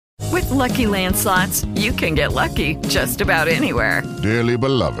Lucky Land Slots, you can get lucky just about anywhere. Dearly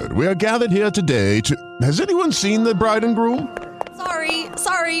beloved, we are gathered here today to... Has anyone seen the bride and groom?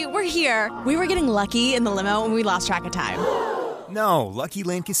 Sorry, we're here. We were getting lucky in the limo and we lost track of time. No, Lucky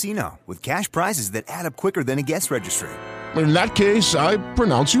Land Casino, with cash prizes that add up quicker than a guest registry. In that case, I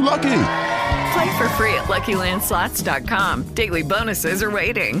pronounce you lucky. Play for free at LuckyLandSlots.com. Daily bonuses are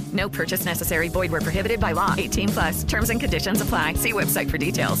waiting. No purchase necessary. Void where prohibited by law. 18+. Terms and conditions apply. See website for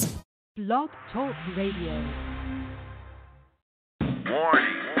details. Blog Talk Radio.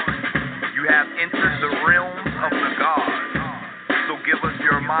 Warning. You have entered the realms of the gods. So give us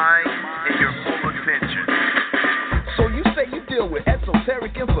your mind and your full attention. So you say you deal with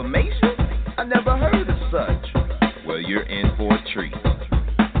esoteric information? I never heard of such. Well, you're in for a treat.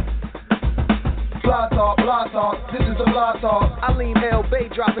 Blog talk, this is the blog talk. Alim Bay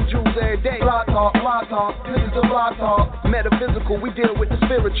dropping jewels every day. Blog talk, this is the blog talk. Metaphysical, we deal with the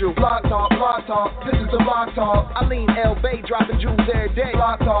spiritual. Blog talk, this is the blog talk. Alim Bay dropping jewels every day.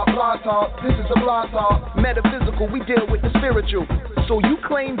 Blog talk, this is the blog talk. Metaphysical, we deal with the spiritual. So you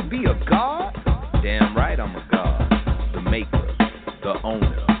claim to be a god? Damn right I'm a god. The maker, the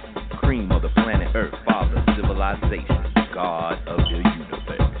owner, cream of the planet Earth, father, civilization, god of the universe.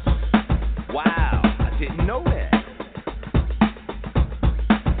 Wow, I didn't know that.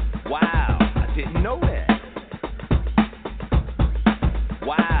 Wow, I didn't know that.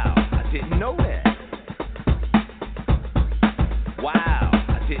 Wow, I didn't know that. Wow,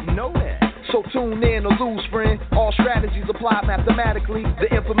 I didn't know that. So tune in or lose, friend. All strategies applied mathematically. The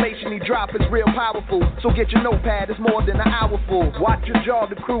information he drop is real powerful. So get your notepad, it's more than an hour full. Watch your jaw,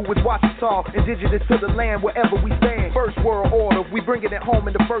 the crew with Washita. Indigenous to the land wherever we stand. First world order, we bringing it home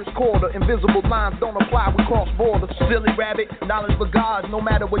in the first quarter. Invisible lines don't apply, we cross borders. Silly rabbit, knowledge for gods. No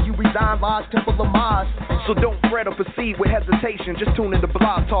matter where you reside, Lodge, Temple, or Mars. So don't fret or proceed with hesitation. Just tune in to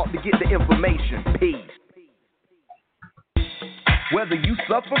Blog Talk to get the information. Peace. Whether you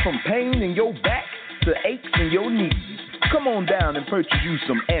suffer from pain in your back to aches in your knees, come on down and purchase you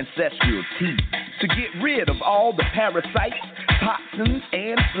some ancestral tea to get rid of all the parasites, toxins,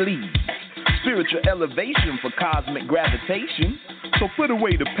 and fleas. Spiritual elevation for cosmic gravitation. So put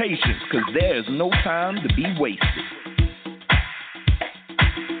away the patience, cause there's no time to be wasted.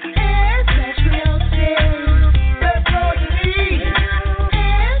 Ancestral tea, that's all you need.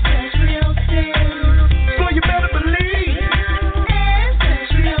 Ancestral tea, so you better believe.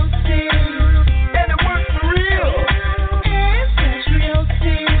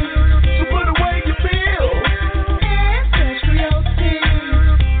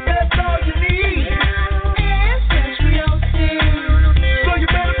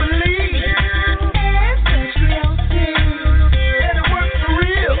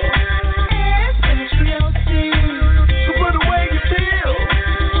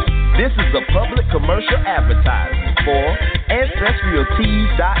 Commercial advertising for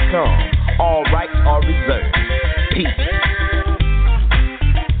AncestralTees.com. All rights are reserved.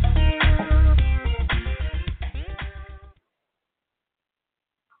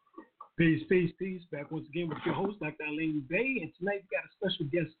 Peace. Peace. Back once again with your host, Dr. Alim Bay. And tonight we got a special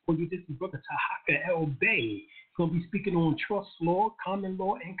guest for you. This is Brother Tarhaka L. Bay. He's going to be speaking on trust law, common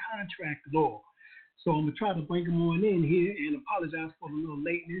law, and contract law. So I'm going to try to bring him on in here and apologize for the little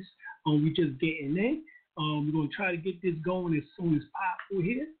lateness. We just getting in. We're going to try to get this going as soon as possible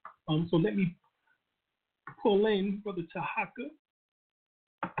here. So let me pull in Brother Tarhaka.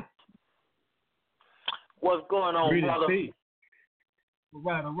 What's going on, brother?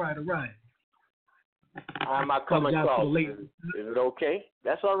 All right. How am I coming across? Is it okay?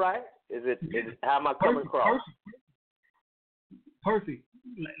 That's all right. Is it how am I coming across? Perfect.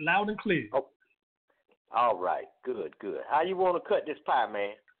 Loud and clear. Oh. All right, good. How you want to cut this pie,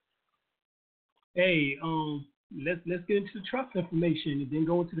 man? Hey, let's get into the trust information and then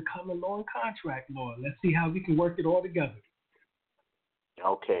go into the common law and contract law. Let's see how we can work it all together.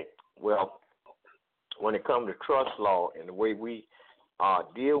 Okay. Well, when it comes to trust law and the way we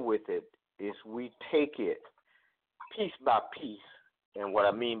deal with it is we take it piece by piece, and what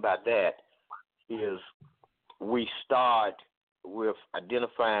I mean by that is we start with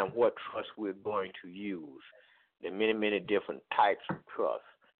identifying what trust we're going to use. There are many different types of trust,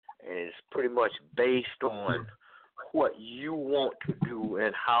 and it's pretty much based on what you want to do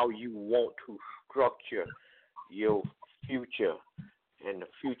and how you want to structure your future and the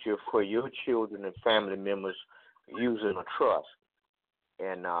future for your children and family members using a trust.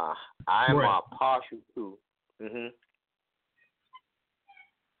 And I'm partial to the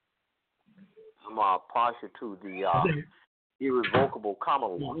irrevocable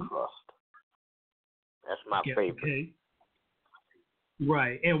common law trust. That's my favorite. Okay.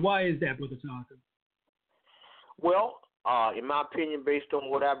 Right. And why is that, Brother Tarhaka? Well, in my opinion, based on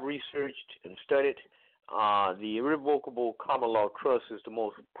what I've researched and studied, the irrevocable common law trust is the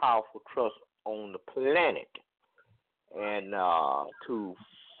most powerful trust on the planet. And to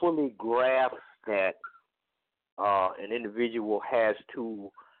fully grasp that, an individual has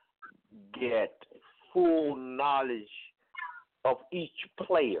to get full knowledge of each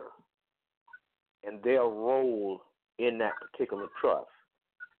player and their role in that particular trust.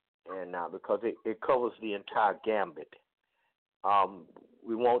 And because it covers the entire gambit.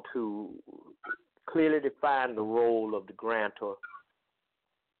 We want to clearly define the role of the grantor,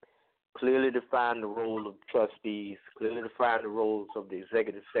 clearly define the role of the trustees, clearly define the roles of the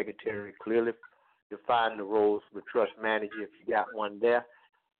executive secretary, clearly define the roles of the trust manager if you got one there.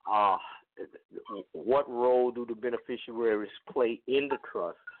 What role do the beneficiaries play in the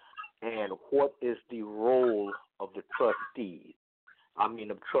trust, and what is the role of the trustees?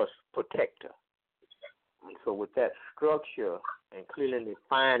 The trust protector. And so with that structure and clearly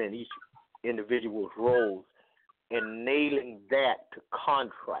defining each individual's roles and nailing that to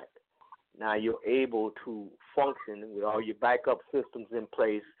contract, now you're able to function with all your backup systems in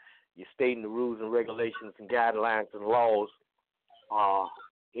place. You're stating the rules and regulations and guidelines and laws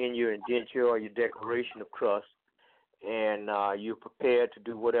in your indenture or your declaration of trust, and you're prepared to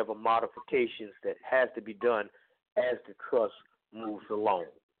do whatever modifications that has to be done as the trust moves along.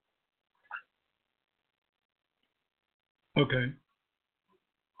 Okay.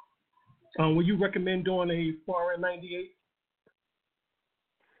 Will you recommend doing a foreign 98?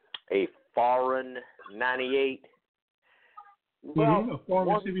 A foreign 98? Well, a foreign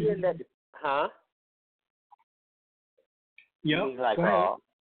once again, that, huh? Yeah. Like a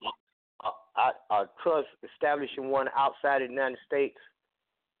trust establishing one outside of the United States?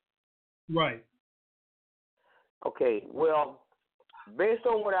 Right. Okay, well, based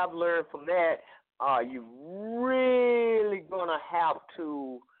on what I've learned from that, you're really going to have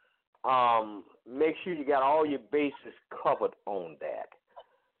to make sure you got all your bases covered on that,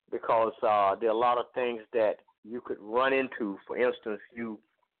 because there are a lot of things that you could run into. For instance, you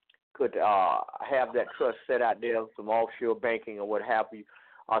could have that trust set out there, some offshore banking or what have you,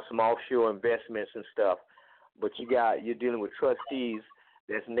 or some offshore investments and stuff, but you're dealing with trustees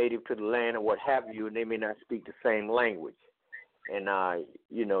that's native to the land or what have you, and they may not speak the same language. And,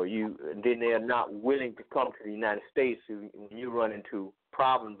 then they're not willing to come to the United States when you run into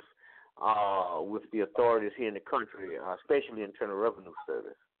problems with the authorities here in the country, especially Internal Revenue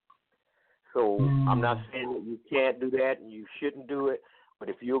Service. So I'm not saying that you can't do that and you shouldn't do it, but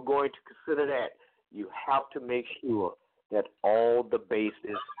if you're going to consider that, you have to make sure that all the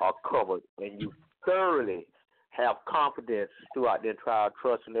bases are covered and you thoroughly have confidence throughout the entire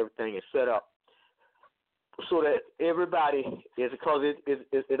trust and everything is set up so that everybody is, because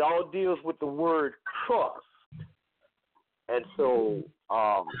it all deals with the word trust. And so,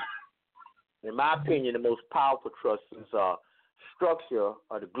 in my opinion, the most powerful trust is structure,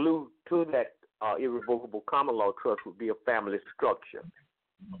 or the glue to that irrevocable common law trust would be a family structure.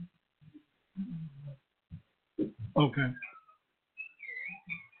 Okay.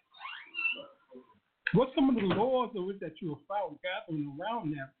 What's some of the laws that you have found gathering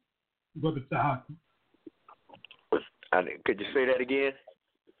around that, Brother Tarhaka? Could you say that again?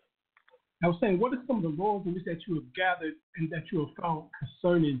 I was saying, what are some of the laws in which that you have gathered and that you have found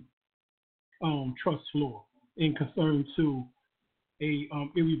concerning trust law in concern to a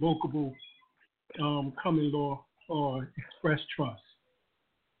irrevocable common law or express trust?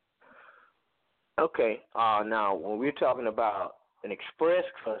 Okay. Now, when we're talking about an express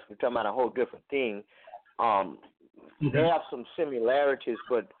trust, we're talking about a whole different thing. They have some similarities,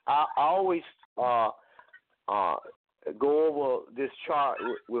 but I always go over this chart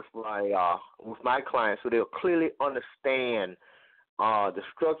with my clients so they'll clearly understand the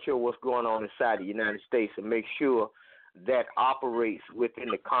structure of what's going on inside the United States and make sure that operates within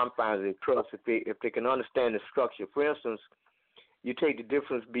the confines of the trust. If they can understand the structure, for instance, you take the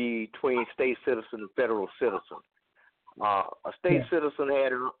difference between state citizen and federal citizen. A state citizen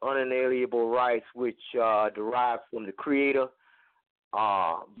had unalienable rights which derive from the Creator,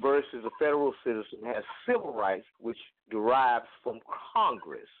 versus a federal citizen has civil rights which derives from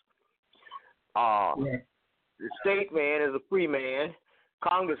Congress. The state man is a free man.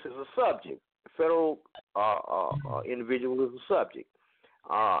 Congress is a subject. The federal individual is a subject.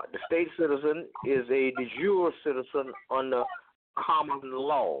 The state citizen is a de jure citizen under common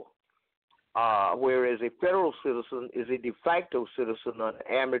law, whereas a federal citizen is a de facto citizen under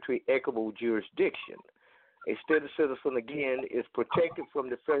arbitrary equitable jurisdiction. A state citizen, again, is protected from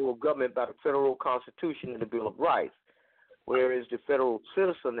the federal government by the federal Constitution and the Bill of Rights. whereas the federal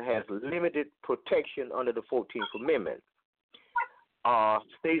citizen has limited protection under the 14th Amendment.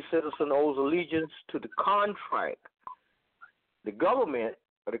 State citizen owes allegiance to the contract, the government,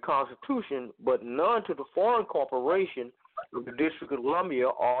 or the Constitution, but none to the foreign corporation of the District of Columbia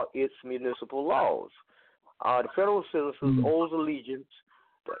or its municipal laws. The federal citizen owes allegiance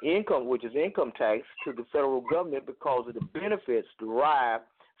to income, which is income tax, to the federal government because of the benefits derived,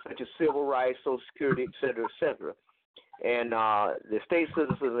 such as civil rights, Social Security, et cetera, and the state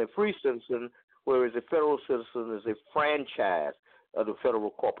citizen is a free citizen, whereas the federal citizen is a franchise of the federal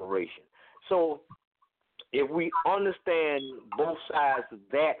corporation. So if we understand both sides of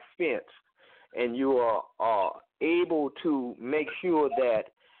that fence, and you are able to make sure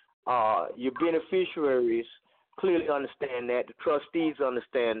that your beneficiaries clearly understand that, the trustees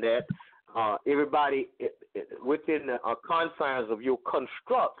understand that, everybody within the confines of your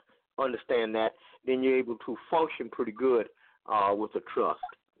construct understand that, then you're able to function pretty good with a trust.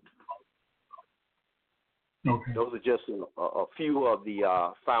 Okay. Those are just a few of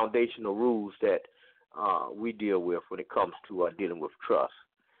the foundational rules that we deal with when it comes to dealing with trust.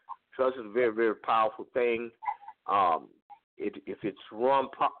 Trust is a very, very powerful thing. If it's run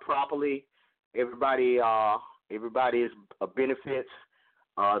properly, everybody is benefits.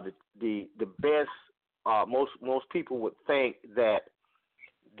 The best. Most people would think that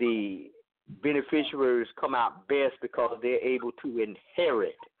the beneficiaries come out best because they're able to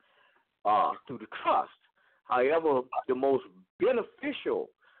inherit through the trust. However, the most beneficial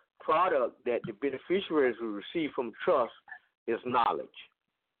product that the beneficiaries will receive from trust is knowledge.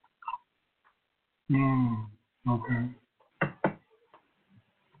 Okay.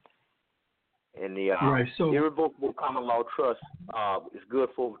 And the irrevocable common law trust is good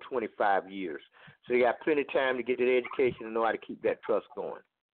for over 25 years. So you got plenty of time to get the education and know how to keep that trust going.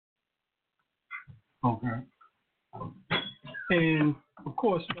 Okay. And of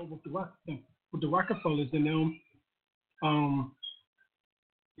course, with the Rockefellers and them, I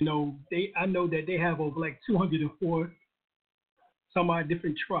know that they have over like 204 some odd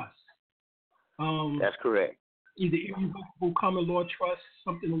different trusts. That's correct. Either irrevocable common law trust,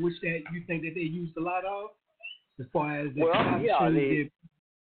 something in which that you think that they used a lot of, as far as the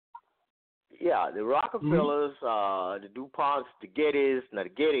the Rockefellers, the DuPonts, the Gettys. Now the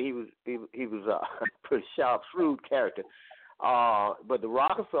Getty, he was a pretty sharp, shrewd character. But the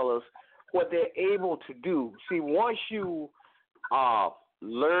Rockefellers, what they're able to do, see, once you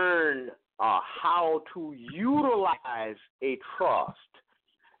learn how to utilize a trust,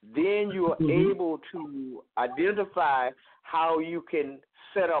 then you are able to identify how you can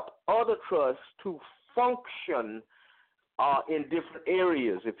set up other trusts to function in different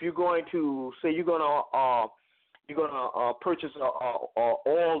areas. If you're going to say you're gonna purchase a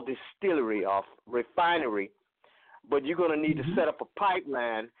oil distillery or refinery, but you're gonna need to set up a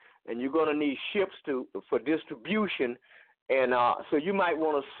pipeline, and you're gonna need ships for distribution, and so you might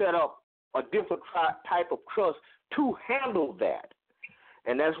want to set up a different type of trust to handle that.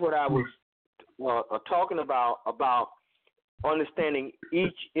 And that's what I was talking about understanding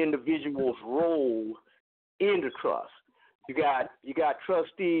each individual's role in the trust. You got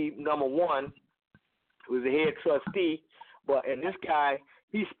trustee number one, who's the head trustee, and this guy,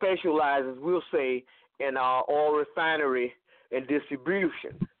 he specializes, we'll say, in oil refinery and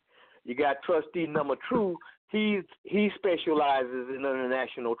distribution. You got trustee number two, he specializes in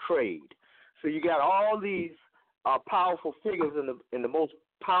international trade. So you got all these powerful figures, and the most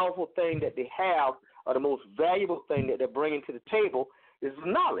powerful thing that they have, or the most valuable thing that they're bringing to the table, is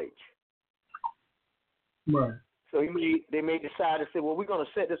knowledge. Right. So they may decide to say, well, we're going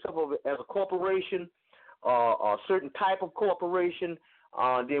to set this up as a corporation, a certain type of corporation.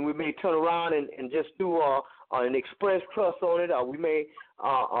 Then we may turn around and just do an express trust on it, or we may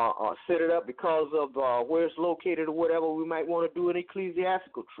set it up because of where it's located or whatever. We might want to do an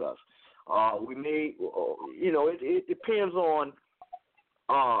ecclesiastical trust. We may, it depends on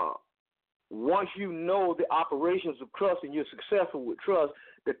once you know the operations of trust and you're successful with trust,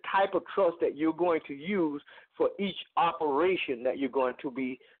 the type of trust that you're going to use for each operation that you're going to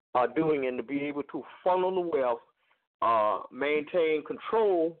be doing, and to be able to funnel the wealth, maintain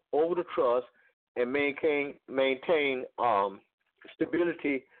control over the trust, and maintain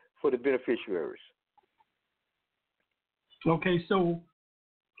stability for the beneficiaries. Okay, so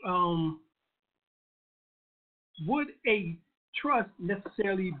would a trust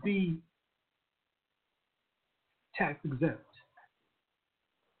necessarily be tax exempt?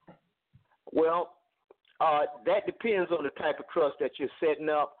 Well, that depends on the type of trust that you're setting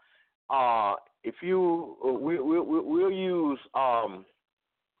up. If you, we'll use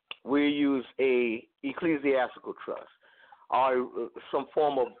a ecclesiastical trust. some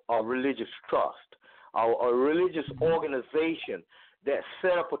form of religious trust, or a religious organization that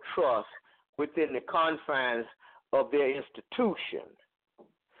set up a trust within the confines of their institution.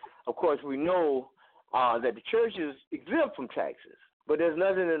 Of course, we know that the church is exempt from taxes, but there's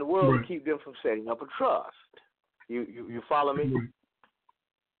nothing in the world to keep them from setting up a trust. You follow me?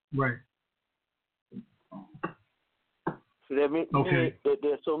 Right. So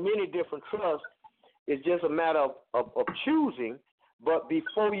there's so many different trusts. It's just a matter of choosing. But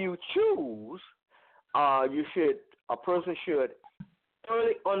before you choose, a person should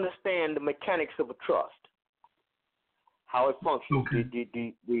thoroughly understand the mechanics of a trust, how it functions. Okay.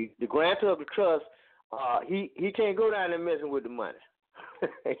 The grantor of the trust, he can't go down there messing with the money.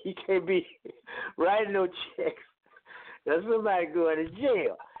 He can't be writing no checks. That's somebody going to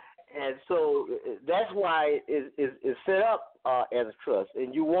jail. And so that's why it's set up as a trust.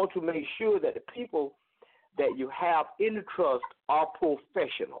 And you want to make sure that the people that you have in the trust are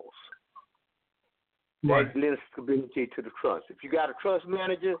professionals. Right. That lends stability to the trust. If you got a trust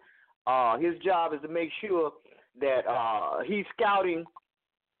manager, his job is to make sure that he's scouting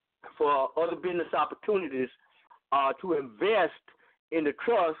for other business opportunities to invest in the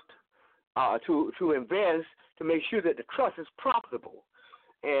trust, to invest to make sure that the trust is profitable.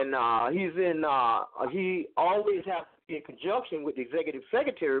 And he always has to be in conjunction with the executive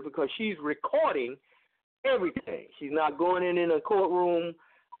secretary because she's recording everything. She's not going in a courtroom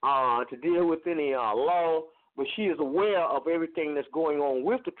to deal with any law, but she is aware of everything that's going on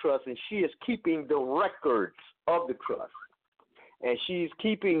with the trust, and she is keeping the records of the trust. And she's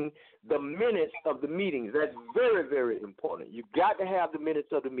keeping the minutes of the meetings. That's very, very important. You've got to have the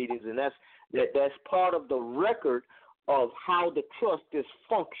minutes of the meetings, and that's part of the record of how the trust is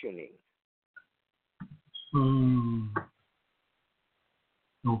functioning.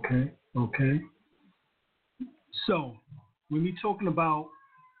 Okay. So when we're talking about,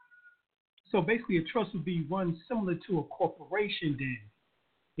 so basically a trust would be run similar to a corporation then,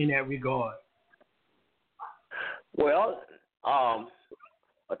 in that regard. Well,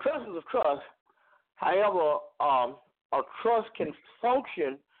 a trust is a trust. However, a trust can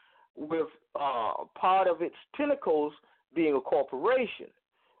function with part of its tentacles being a corporation.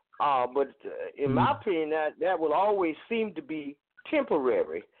 But in my opinion, that will always seem to be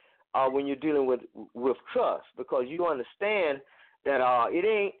temporary when you're dealing with trust, because you understand that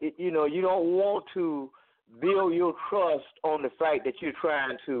you don't want to build your trust on the fact that you're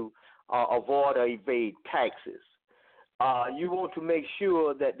trying to avoid or evade taxes. You want to make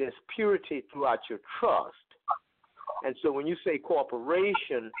sure that there's purity throughout your trust. And so when you say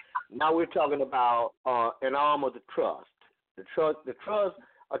corporation, now we're talking about an arm of the trust. A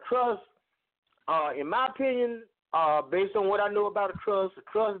trust, in my opinion, based on what I know about a trust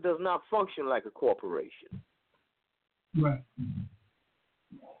does not function like a corporation. Right.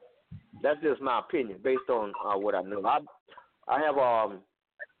 That's just my opinion based on what I know. I have a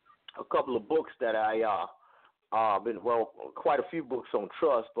couple of books that quite a few books on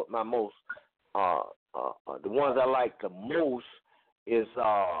trust, but my most the ones I like the most is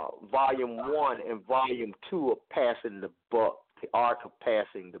Volume 1 and Volume 2 of Passing the Buck, The Art of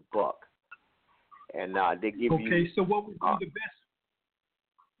Passing the Buck. And they give you. Okay, so what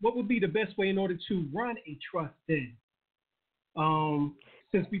would be the best way in order to run a trust then?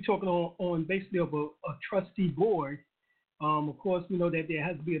 Since we're talking on basically of a trustee board, of course we know that there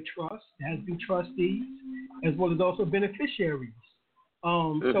has to be a trust, there has to be trustees, as well as also beneficiaries.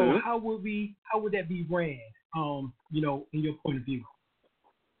 So how would that be ran? In your point of view.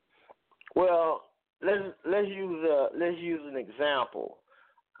 Well, let's use an example.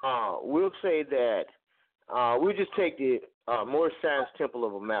 We'll say that we'll just take the Moorish Science Temple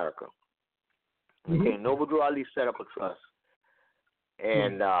of America. Okay, Noble Drew Ali set up a trust,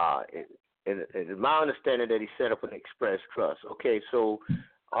 and it's my understanding that he set up an express trust. Okay, so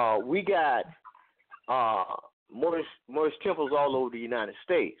we got Moorish temples all over the United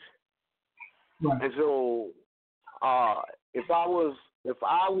States, and so if I was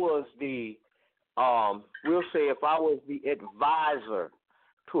the we'll say if I was the advisor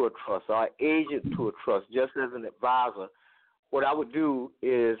to a trust or agent to a trust, just as an advisor, what I would do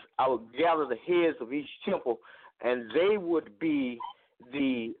is I would gather the heads of each temple, and they would be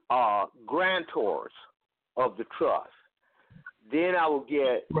the grantors of the trust. Then I would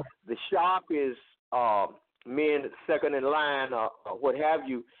get the sharpest men second in line or what have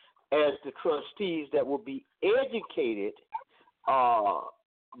you as the trustees that will be educated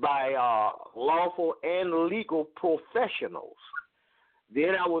by lawful and legal professionals.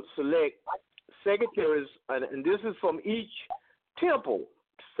 Then I would select secretaries, and this is from each temple,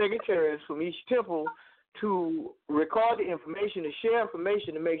 secretaries from each temple to record the information, to share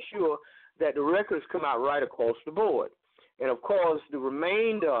information, to make sure that the records come out right across the board. And of course, the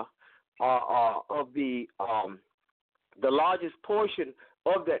remainder of the largest portion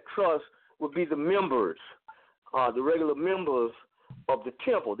of that trust would be the members, the regular members of the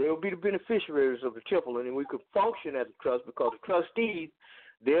temple. They will be the beneficiaries of the temple, and then we could function as a trust because the trustees,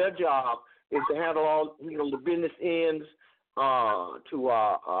 their job is to handle all the business ends, do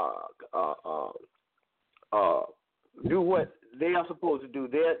what they are supposed to do,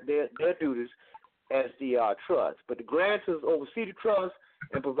 their duties as the trust. But the grantors oversee the trust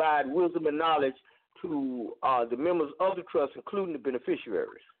and provide wisdom and knowledge to the members of the trust, including the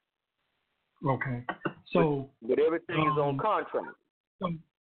beneficiaries. Okay. So, but everything is on contract.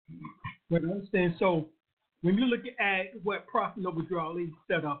 But I understand. So, when you look at what Prophet Noble Drew Ali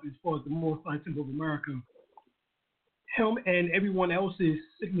set up as far as the Moral Science of America, him and everyone else's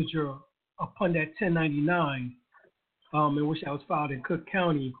signature upon that 1099, in which I was filed in Cook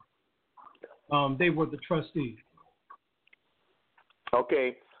County, they were the trustee.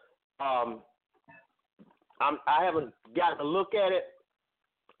 Okay. I haven't gotten a look at it,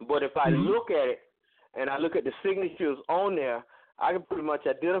 but if I look at it and I look at the signatures on there, I can pretty much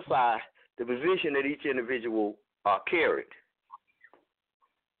identify the position that each individual carried.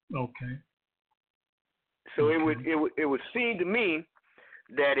 Okay. So it would seem to me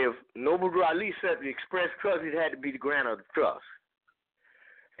that if Noble Drew Ali set the express trust, it had to be the grantor of the trust,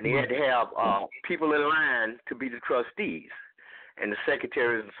 and he had to have people in line to be the trustees and the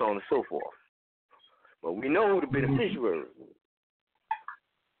secretaries and so on and so forth. But we know who the beneficiary is.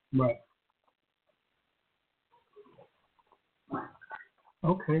 Right.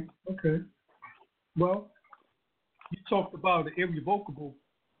 Okay. Well, you talked about the irrevocable.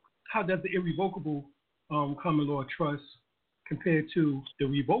 How does the irrevocable common law trust compare to the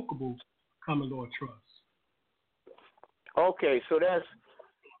revocable common law trust? Okay, so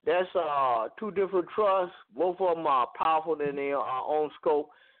that's two different trusts. Both of them are powerful in their own scope.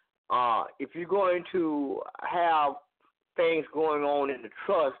 If you're going to have things going on in the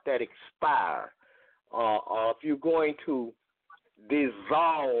trust that expire, if you're going to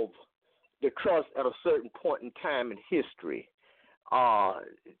dissolve the trust at a certain point in time in history,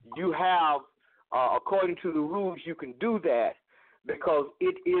 you have, according to the rules, you can do that because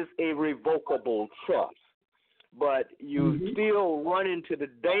it is a revocable trust. But you still run into the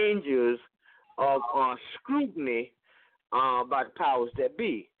dangers of scrutiny by the powers that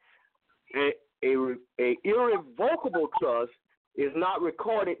be. A irrevocable trust is not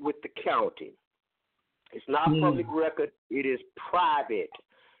recorded with the county. It's not public record. It is private.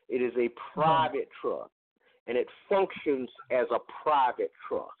 It is a private trust, and it functions as a private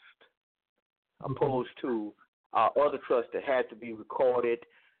trust, opposed to other trusts that had to be recorded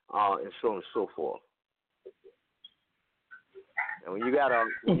and so on and so forth. And when you got a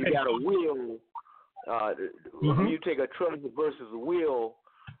will, when you take a trust versus a will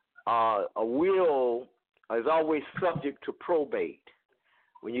is always subject to probate.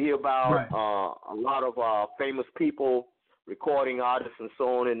 When you hear about a lot of famous people, recording artists and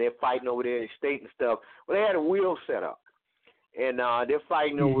so on, and they're fighting over their estate and stuff, well, they had a will set up, and they're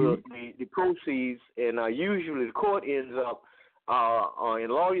fighting over the proceeds, and usually the court ends up,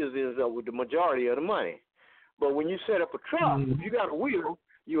 and lawyers ends up with the majority of the money. But when you set up a trust, if you got a will,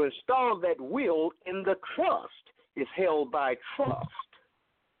 you install that will in the trust. It's held by trust.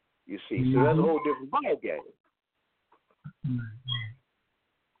 You see, so that's a whole different ballgame.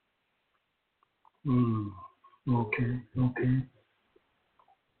 Okay.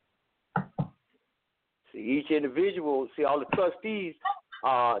 See, each individual, all the trustees,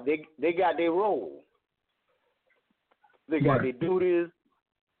 they got their role. They got their duties.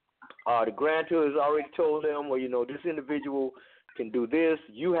 The grantor has already told them, well, this individual can do this.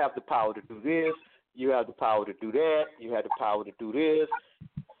 You have the power to do this. You have the power to do that. You have the power to do this.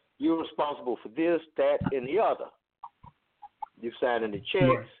 You're responsible for this, that, and the other. You're signing the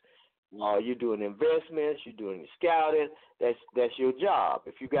checks. You're doing investments. You're doing the scouting. That's your job.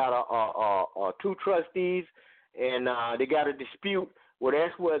 If you got two trustees and they got a dispute, well,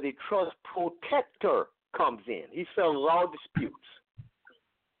 that's where the trust protector comes in. He settles all disputes.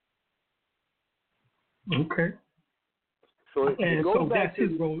 Okay. So that's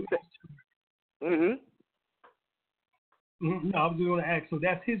his role. No, I was going to ask. So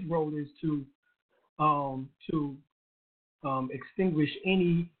that's his role, is to extinguish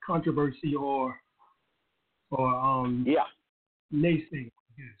any controversy or naysaying.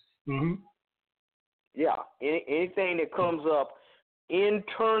 Yes. Yeah. Anything that comes up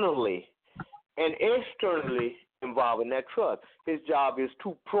internally and externally involving that trust, his job is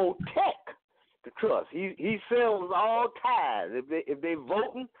to protect the trust. He sells all ties. If they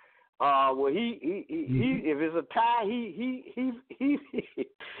voting, well he if it's a tie, he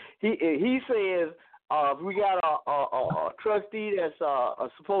says if we got a trustee that's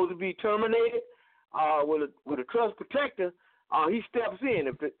supposed to be terminated with a trust protector, he steps in.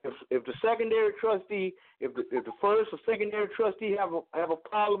 If the secondary trustee, if the first or secondary trustee have a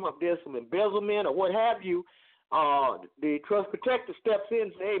problem, if there's some embezzlement or what have you, the trust protector steps in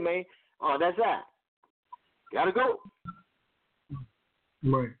and says, "Hey man, that's that. Gotta go."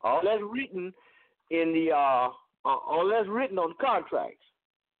 Right. All that's written in the all that's written on the contracts.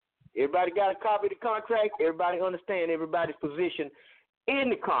 Everybody got a copy of the contract. Everybody understand everybody's position in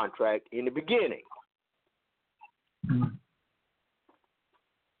the contract in the beginning. Mm-hmm.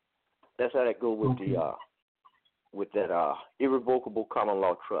 That's how that goes with with that irrevocable common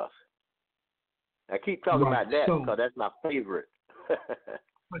law trust. I keep talking about that because that's my favorite.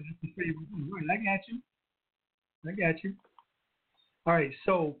 That's the favorite one. Right, I got you. All right,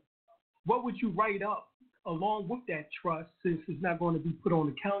 so what would you write up along with that trust, since it's not going to be put on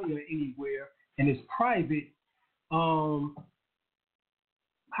the county or anywhere and it's private? How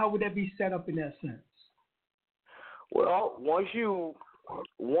would that be set up in that sense? Well, once you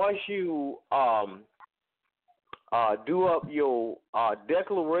do up your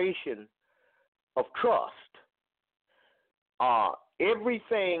declaration of trust,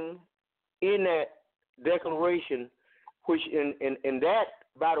 everything in that declaration, which in that,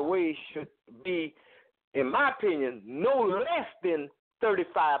 by the way, should be, in my opinion, no less than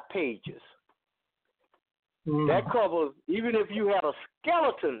 35 pages. That covers, even if you have a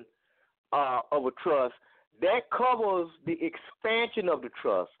skeleton of a trust, that covers the expansion of the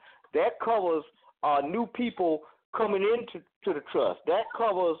trust. That covers new people coming into the trust. That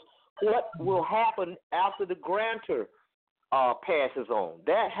covers what will happen after the grantor passes on.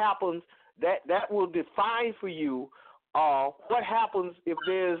 That happens. That will define for you what happens if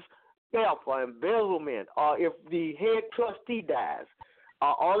there's theft or embezzlement, or if the head trustee dies.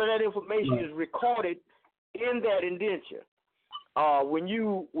 All of that information is recorded in that indenture. When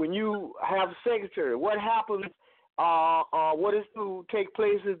you have a secretary, what happens? What is to take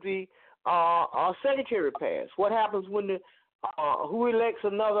place if the secretary pass? What happens when who elects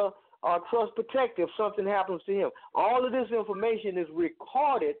another trust protector if something happens to him? All of this information is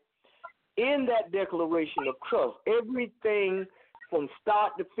recorded in that declaration of trust. Everything from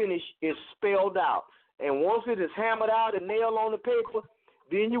start to finish is spelled out. And once it is hammered out and nailed on the paper,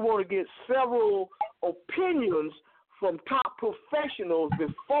 then you want to get several opinions from top professionals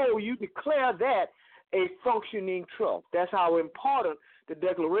before you declare that a functioning trust. That's how important the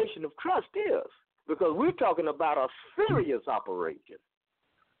declaration of trust is, because we're talking about a serious operation.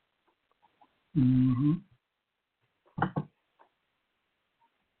 Mm-hmm.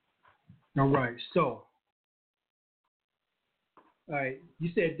 All right. So, all right, you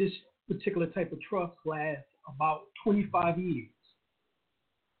said this particular type of trust lasts about 25 years.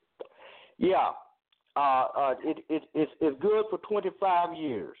 Yeah. It's good for 25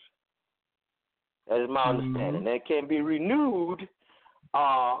 years. That is my understanding. That can be renewed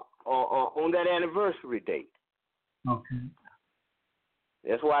on that anniversary date. Okay.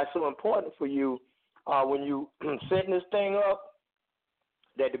 That's why it's so important for you when you setting this thing up,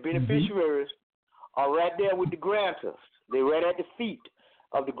 that the beneficiaries are right there with the grantors. They're right at the feet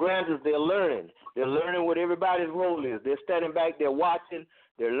of the grantors. They're learning. They're learning what everybody's role is. They're standing back. They're watching.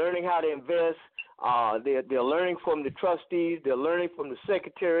 They're learning how to invest. They're learning from the trustees. They're learning from the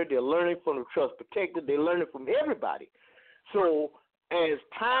secretary. They're learning from the trust protector. They're learning from everybody. So as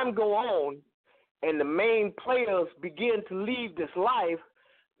time go on and the main players begin to leave this life,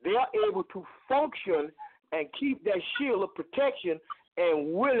 they're able to function and keep that shield of protection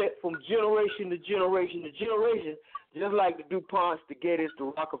and will it from generation to generation to generation, just like the DuPonts, the Gettys, the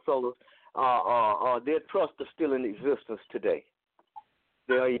Rockefellers. Their trusts are still in existence today.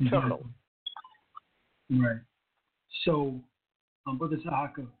 They are eternal. Right. So, Brother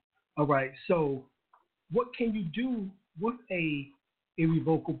Tarhaka, all right, so what can you do with a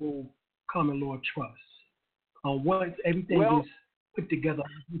irrevocable common law trust? Once everything is put together,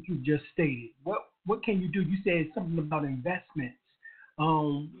 what you just stated, what can you do? You said something about investments.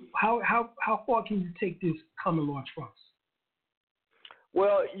 How far can you take this common law trust?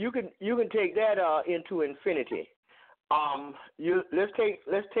 Well, you can take that into infinity. Let's take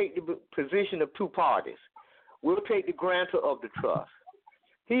the position of two parties. We'll take the grantor of the trust.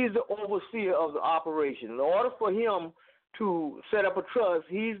 He's the overseer of the operation. In order for him to set up a trust,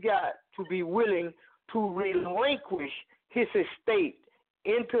 he's got to be willing to relinquish his estate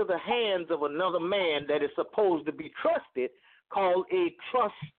into the hands of another man that is supposed to be trusted, called a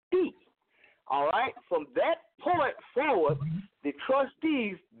trustee. All right? From that point forward, the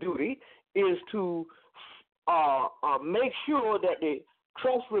trustee's duty is to make sure that the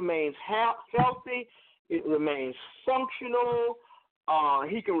trust remains healthy, it remains functional.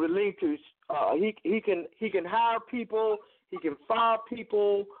 He can relinquish. He can hire people. He can fire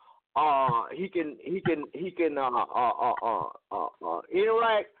people. He can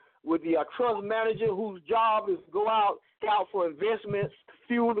interact with the trust manager, whose job is to go out for investments,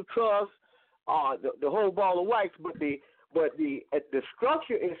 fuel the trust, the whole ball of wax. But the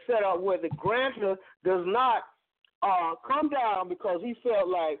structure is set up where the grantor does not come down because he felt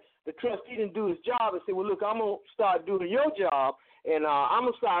like the trustee didn't do his job and say, well, look, I'm going to start doing your job, and I'm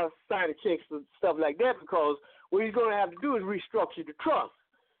going to start signing checks and stuff like that, because what he's going to have to do is restructure the trust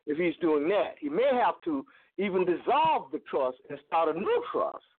if he's doing that. He may have to even dissolve the trust and start a new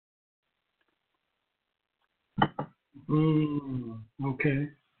trust. Okay.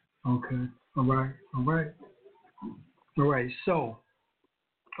 All right. So,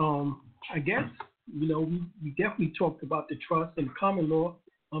 I guess, we definitely talked about the trust and common law.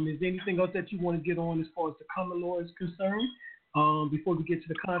 Is there anything else that you want to get on as far as the common law is concerned before we get to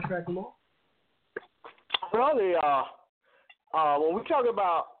the contract law? Well, when we talk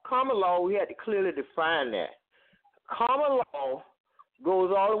about common law, we had to clearly define that. Common law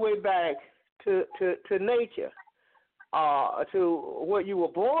goes all the way back to nature, to what you were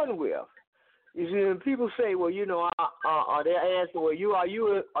born with. You see, when people say, well, they're asking, well, are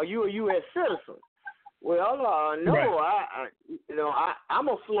you a U.S. citizen? Well, no, right. I'm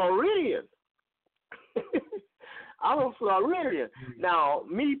a Floridian. I'm a Floridian. Now,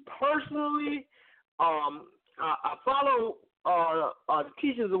 me personally, I follow the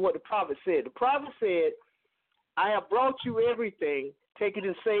teachings of what the prophet said. The prophet said, I have brought you everything, take it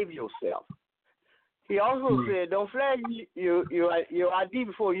and save yourself. He also said, don't flag your ID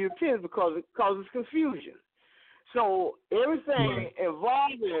before you appear because it causes confusion. So everything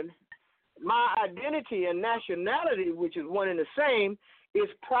involving my identity and nationality, which is one and the same, is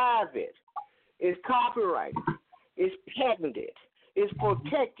private, is copyrighted, is patented, is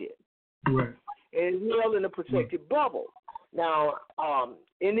protected. Right. And is held in a protected bubble. Now,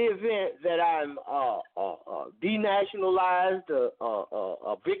 in the event that I'm denationalized,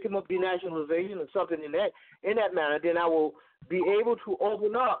 a victim of denationalization or something in that manner, then I will be able to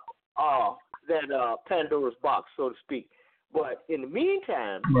open up that Pandora's box, so to speak. But in the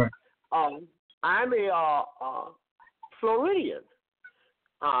meantime, I'm a Floridian.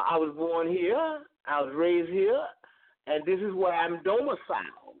 I was born here, I was raised here, and this is where I'm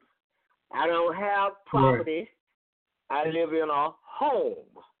domiciled. I don't have property. I live in a home.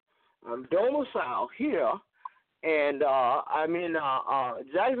 I'm domiciled here, and I'm in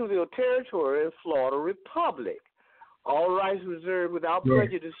Jacksonville Territory, Florida Republic. All rights reserved without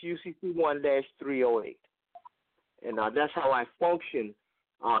prejudice, UCC 1-308. And that's how I function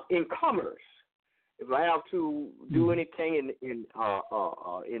in commerce. If I have to do anything in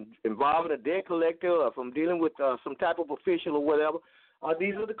involving a debt collector, or if I'm dealing with some type of official or whatever,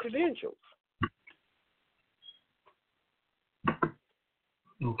 these are the credentials.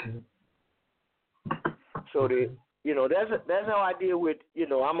 Okay. So that's how I deal with.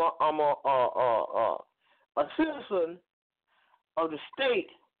 I'm a citizen of the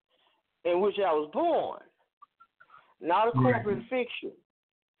state in which I was born, not a corporate fiction.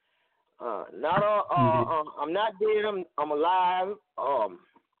 I'm not dead. I'm alive.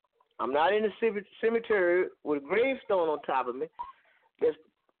 I'm not in the cemetery with a gravestone on top of me. That's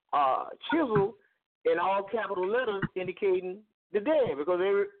chiseled in all capital letters indicating the dead, because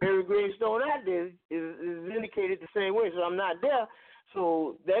every gravestone out there is indicated the same way. So I'm not there.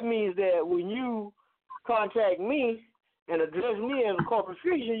 So that means that when you contact me and address me as a corporate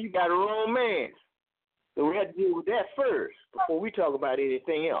fiction, you got a wrong man. So we have to deal with that first before we talk about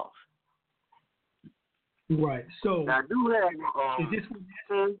anything else. Right. So now, I do have.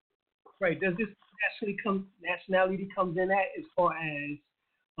 Does this nationality comes in at as far as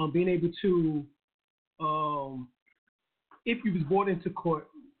being able to, if you was brought into court,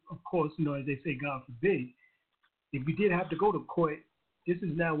 of course, as they say, God forbid, if you did have to go to court, this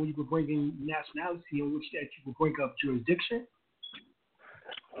is now when you were bringing nationality, in which that you would bring up jurisdiction.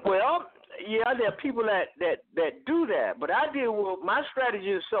 Well, yeah, there are people that do that, but I deal with my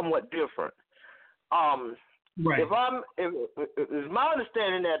strategy is somewhat different. It's my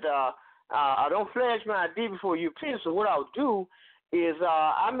understanding that I don't flash my ID before you appear. So what I'll do is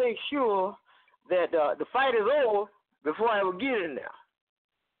I make sure that the fight is over before I ever get in there.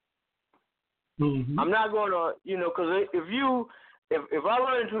 Mm-hmm. I'm not going to, because if I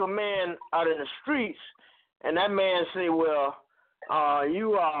run into a man out in the streets and that man say, well,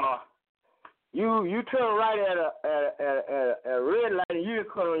 you are you turn right at a red light and you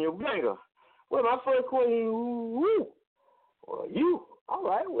cut on your blinker. Well, my first question is, who? Well, you. All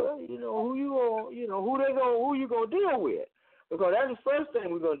right. Well, who you gonna deal with? Because that's the first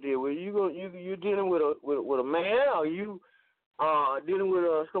thing we're gonna deal with. You dealing with a man, or you dealing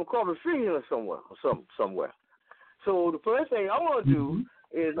with some corporate figure somewhere. So the first thing I want to do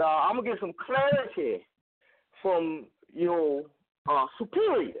is I'm gonna get some clarity from your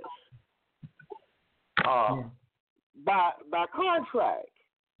superiors by contract,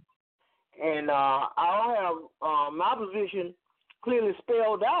 and I'll have my position clearly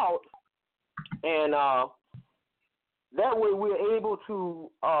spelled out, and that way we're able to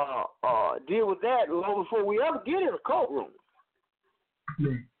deal with that long before we ever get in a courtroom.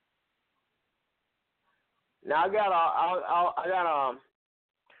 Yeah. Now I got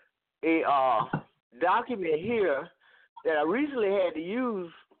a document here that I recently had to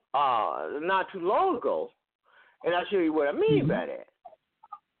use not too long ago, and I'll show you what I mean by that.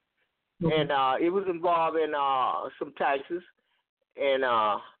 And it was involving some taxes, and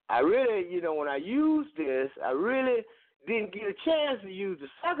I really, when I used this, I really didn't get a chance to use the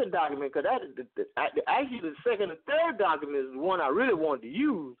second document, because actually the second and third document is the one I really wanted to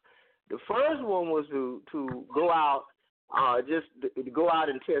use. The first one was to go out, just to go out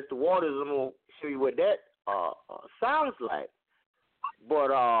and test the waters. I'm gonna show you what that sounds like. But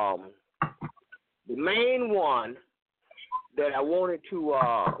the main one that I wanted to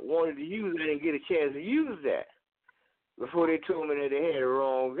use, I didn't get a chance to use that before they told me that they had the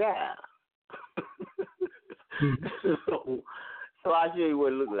wrong guy. So I'll show you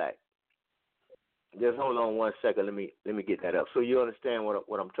what it looked like. Just hold on 1 second. Let me get that up so you understand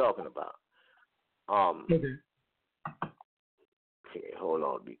what I'm talking about. Okay, hold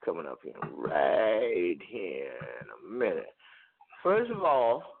on. It'll be coming up here right here in a minute. First of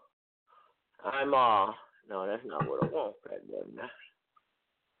all, I'm no, that's not what I want right there now.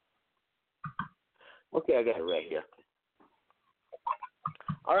 Okay, I got it right here.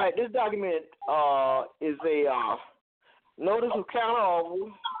 All right, this document is a notice of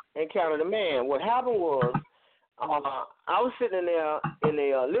counteroffer and counter-demand. What happened was I was sitting in there in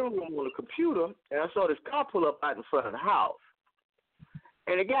the living room on the computer, and I saw this car pull up out in front of the house.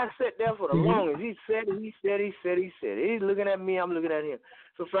 And the guy sat there for the longest. He said. He's looking at me, I'm looking at him.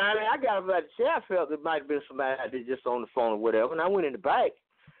 So finally, I got up out the chair. I felt it might have been somebody out there just on the phone or whatever, and I went in the back.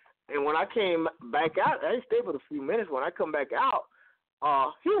 And when I came back out, I didn't stay for a few minutes. When I come back out,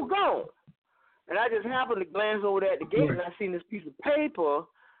 he was gone. And I just happened to glance over there at the gate, and I seen this piece of paper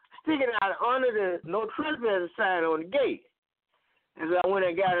sticking out under the no trespassing sign on the gate. And so I went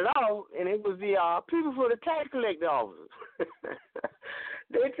and got it off, and it was the people for the tax collector officers.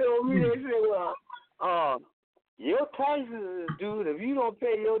 They told me, they said, well, your taxes is due. If you don't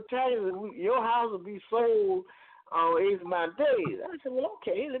pay your taxes, your house will be sold on X amount of days. I said, well,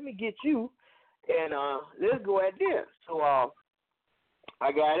 okay, let me get you, and let's go at this. So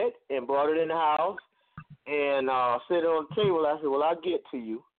I got it and brought it in the house and set it on the table. I said, well, I'll get to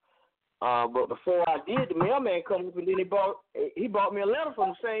you. But before I did, the mailman come up and then he brought me a letter from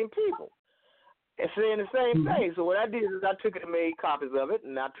the same people and saying the same thing. So what I did is I took it and made copies of it,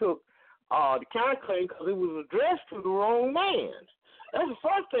 and I took the counterclaim because it was addressed to the wrong man. That's the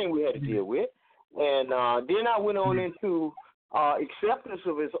first thing we had to deal with. And then I went on into acceptance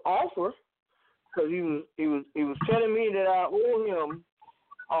of his offer because he was telling me that I owe him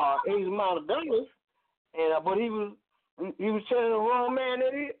X amount of dollars, and but he was telling the wrong man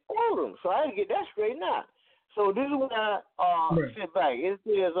that he owed him. So I had to get that straightened out. So this is when I sit back. It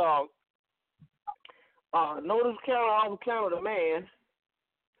says notice counter demand,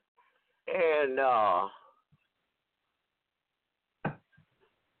 and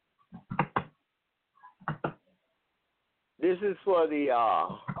this is for the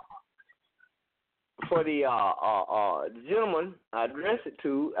gentleman I address it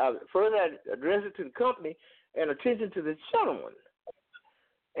to. First I address it to the company and attention to the gentleman.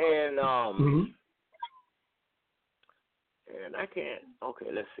 And and I can't.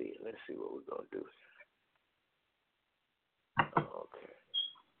 Okay, let's see what we're gonna do. Okay,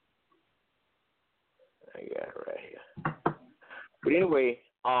 I got it right here. But anyway,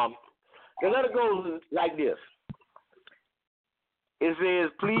 the letter goes like this. It says,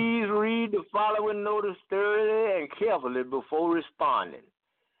 please read the following notice thoroughly and carefully before responding.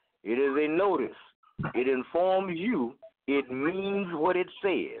 It is a notice. It informs you. It means what it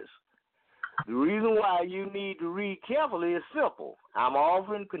says. The reason why you need to read carefully is simple. I'm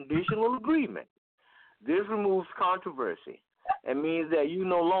offering conditional agreement. This removes controversy and means that you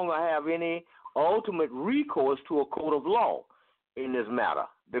no longer have any ultimate recourse to a court of law in this matter.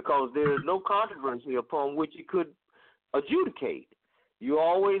 because there is no controversy upon which it could adjudicate. You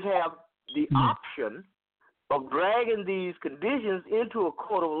always have the option of dragging these conditions into a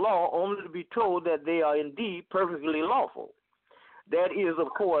court of law only to be told that they are indeed perfectly lawful. That is, of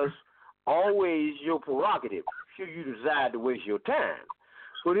course, always your prerogative, should you decide to waste your time.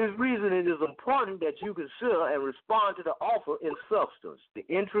 For this reason, it is important that you consider and respond to the offer in substance. The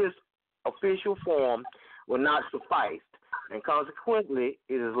interest official form will not suffice, and consequently,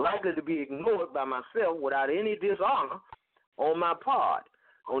 it is likely to be ignored by myself without any dishonor on my part.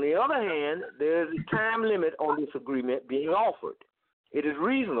 On the other hand, there is a time limit on this agreement being offered. It is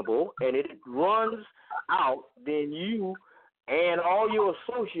reasonable, and it runs out, then you and all your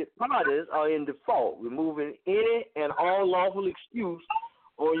associate parties are in default, removing any and all lawful excuse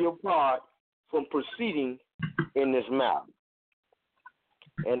on your part from proceeding in this matter.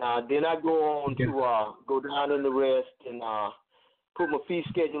 And then I go on to go down in the rest and put my fee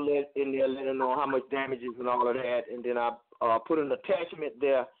schedule in there, let him know how much damages and all of that, and then I put an attachment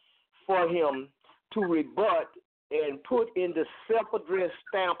there for him to rebut and put in the self-addressed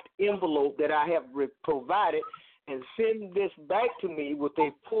stamped envelope that I have provided, and send this back to me with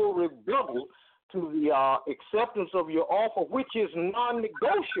a full rebuttal to the acceptance of your offer, which is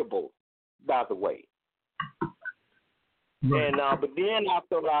non-negotiable, by the way. Right. And but then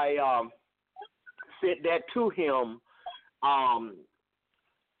after I said that to him, I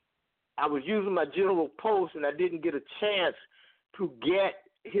was using my general post, and I didn't get a chance to get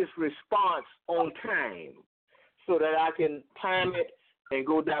his response on time so that I can time it and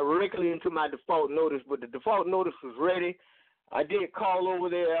go directly into my default notice. But the default notice was ready. I did call over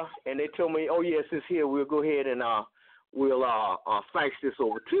there, and they told me, oh, yes, it's here. We'll go ahead and we'll fax this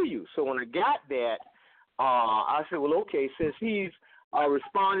over to you. So when I got that, I said, well, okay, since he's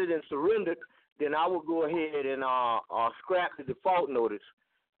responded and surrendered, then I will go ahead and scrap the default notice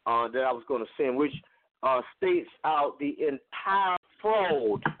that I was going to send, which states out the entire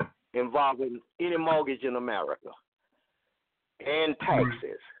fraud involving any mortgage in America and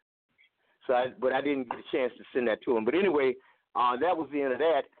taxes. So, but I didn't get a chance to send that to him. But anyway, that was the end of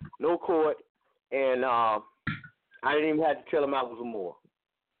that. No court, and I didn't even have to tell him I was a Moor.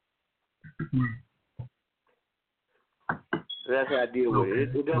 So that's how I deal with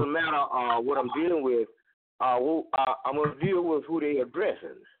it. It doesn't matter what I'm dealing with. I'm going to deal with who they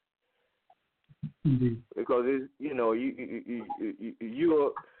addressing. Mm-hmm. Because you're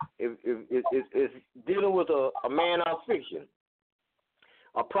it's dealing with a man of fiction,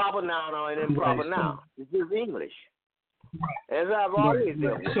 a proper noun or an improper noun. It's just English, as I've always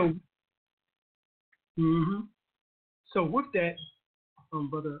done. So, so with that,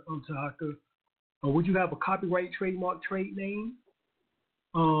 brother Tarhaka, would you have a copyright, trademark, trade name?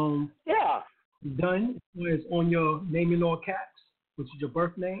 Yeah. Done is on your name in all caps, which is your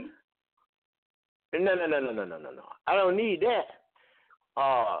birth name. No. I don't need that.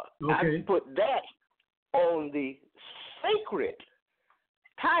 Okay. I put that on the sacred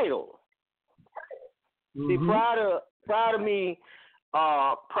title. See, prior to me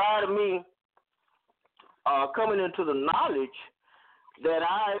coming into the knowledge that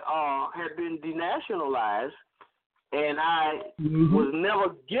I had been denationalized, and I was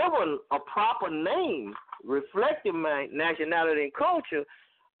never given a proper name reflecting my nationality and culture,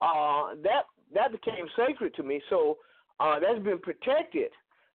 that became sacred to me. So that's been protected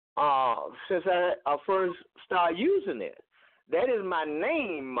since I first started using it. That is my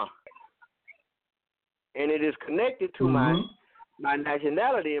name, and it is connected to my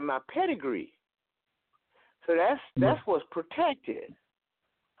nationality and my pedigree. So that's what's protected.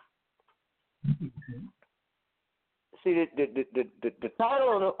 See, the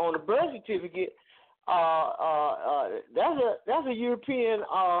title on the birth certificate, that's a European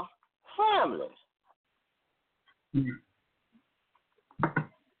family.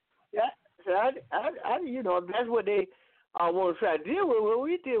 Yeah, so I that's what they want to try to deal with. Well,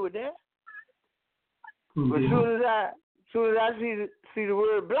 we deal with that. But as soon as I see the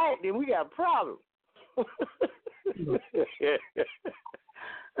word black, then we got a problem. You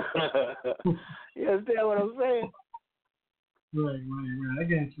understand what I'm saying? Right. I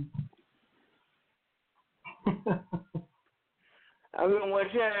got you. I remember one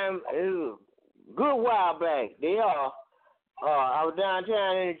time, it was a good while back, I was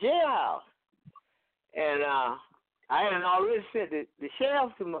downtown in the jailhouse, and I had already sent the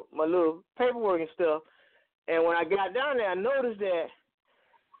sheriff to my little paperwork and stuff, and when I got down there, I noticed that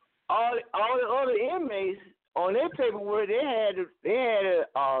all the other inmates, on their paperwork, they had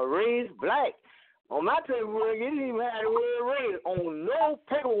raised black. On my paperwork, it didn't even have the word race on no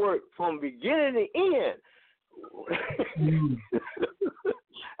paperwork from beginning to end.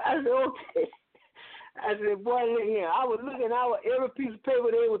 I said, okay. I said, boy, look here. I was looking at every piece of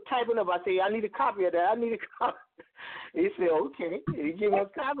paper they were typing up. I said, I need a copy of that. I need a copy. He said, okay. He gave me a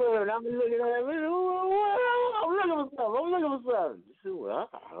copy of it. I'm looking at it. I'm looking for something. He said, well,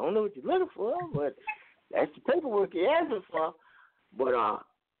 I don't know what you're looking for, but that's the paperwork you're asking for. But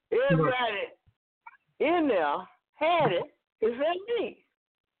everybody in there had it except me.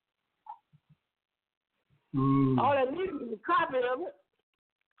 All I needed was a copy of it.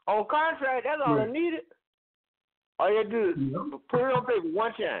 On contract, that's all I needed. All you do is put it on paper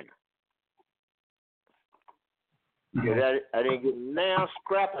one time. Because I didn't get now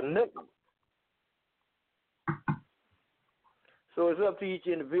scrap or nothing. So it's up to each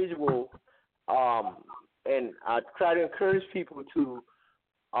individual, and I try to encourage people to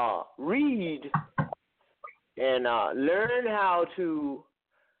read and learn how to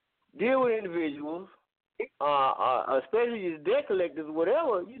deal with individuals, especially as debt collectors,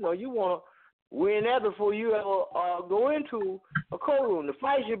 whatever, you want to win that before you ever go into a courtroom. The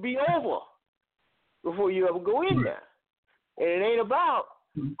fight should be over before you ever go in there. And it ain't about,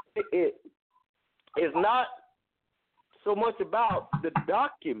 it's not so much about the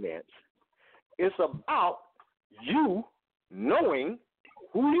documents. It's about you knowing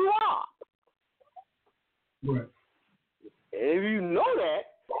who you are. Right. And if you know that,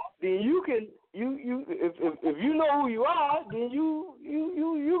 then you can if you know who you are, then you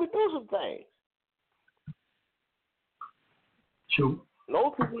can do some things. Sure.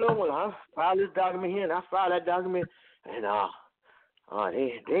 No people know when I file this document here and I file that document, and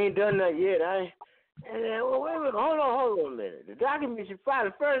they ain't done that yet. And then, well, wait a minute, hold on a minute. The document you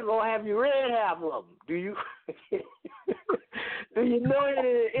filed first of all, have you read half of them? Do you do you know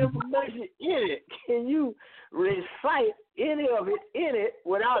any information in it? Can you recite any of it in it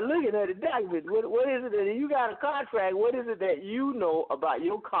without looking at the document? What is it that you got a contract? What is it that you know about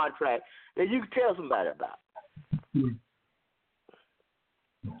your contract that you can tell somebody about? Mm-hmm.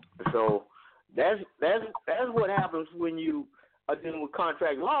 So that's what happens when you are dealing with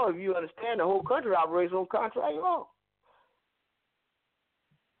contract law. If you understand the whole country operates on contract law.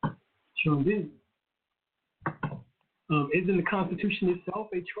 Sure indeed. Isn't the Constitution itself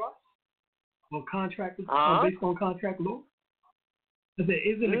a trust or contract based on contract law? I said,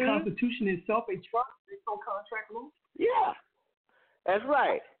 isn't the Constitution itself a trust based on contract law? Yeah, that's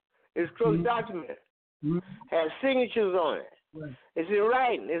right. It's a trust document. Has signatures on it. Right. It's in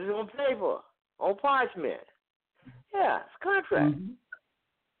writing. It's on paper, on parchment. Yeah, it's a contract. Mm-hmm.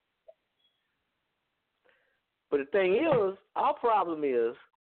 But the thing is, our problem is,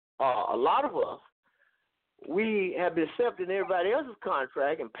 a lot of us, we have been accepting everybody else's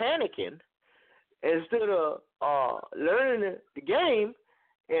contract and panicking instead of learning the game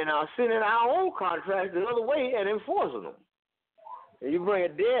and sending our own contracts the other way and enforcing them. And you bring a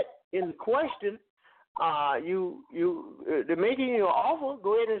debt into question. They're making you an offer.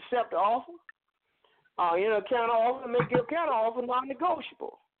 Go ahead and accept the offer. Counter offer, make your counter offer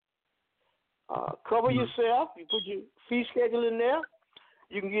non-negotiable. Cover yourself. You put your fee schedule in there.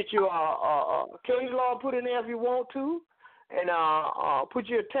 You can get your case law put in there if you want to, and put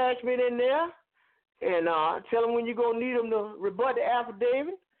your attachment in there, and tell them when you're going to need them to rebut the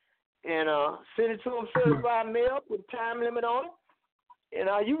affidavit, and send it to them certified mail with a time limit on it,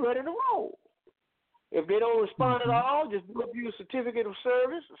 and you ready to roll. If they don't respond at all, just look up your certificate of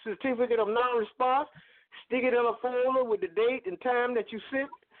service, certificate of non-response, stick it in a folder with the date and time that you sent,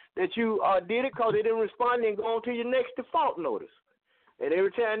 that you did it, because they didn't respond, then go on to your next default notice. And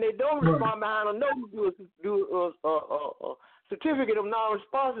every time they don't respond behind a notice, do a certificate of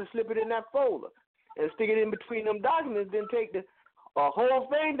non-response and slip it in that folder and stick it in between them documents, then take the whole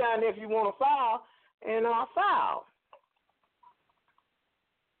thing down there if you want to file, and file.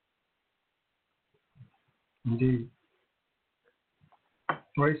 Indeed.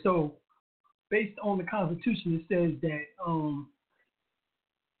 All right, so based on the Constitution, it says that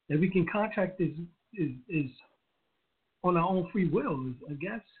that we can contract is on our own free will, I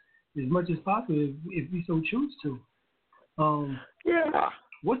guess, as much as possible if we so choose to.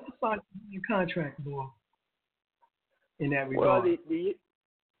 What's the size of your contract law in that regard? Well, the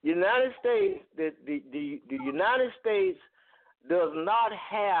United States, the United States does not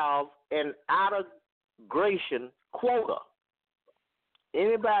have an out-of-gration quota.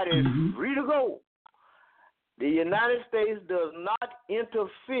 Anybody is free to go. The United States does not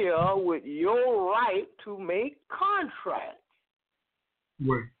interfere with your right to make contracts.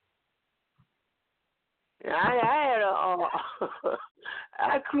 Right.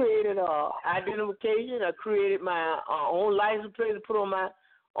 I created identification. I created my own license plate to put on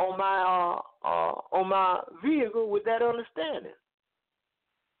my vehicle with that understanding.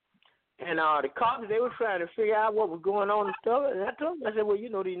 And the cops, they were trying to figure out what was going on and stuff. And I told them, I said, well,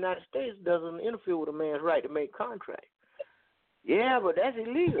 the United States doesn't interfere with a man's right to make contracts. Yeah, but that's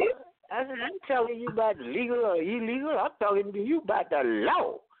illegal. I said, I'm telling you about legal or illegal. I'm talking to you about the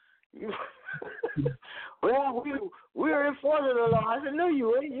law. Well, we're enforcing the law. I said, no,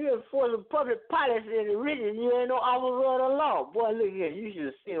 you ain't. You're enforcing public policy in the region. You ain't no officer of the law. Boy, look here. You should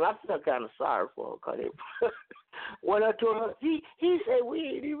have seen him. I felt kind of sorry for him because when I told him, he said, we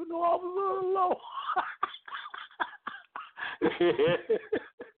ain't even no officer of the law.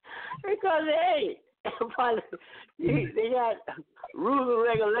 Because, hey, they got rules and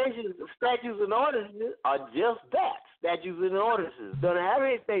regulations, statutes and ordinances are just that. Statutes and ordinances don't have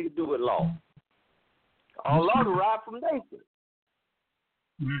anything to do with law. All law derived from nature.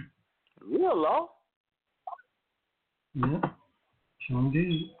 Mm-hmm. Real law. Yeah, sure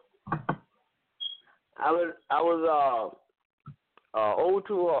did. I was over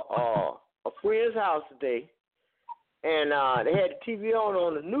to a friend's house today, and they had the TV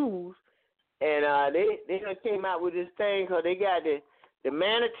on the news, and they came out with this thing because they got the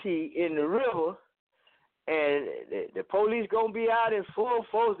manatee in the river, and the police gonna be out in full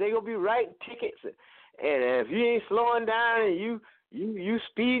force. They gonna be writing tickets, and if you ain't slowing down and you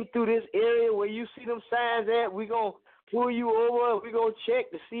speeding through this area where you see them signs at, we gonna pull you over. We gonna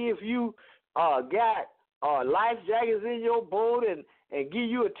check to see if you got life jackets in your boat and give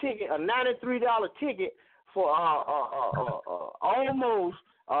you a ticket, a $93 ticket for almost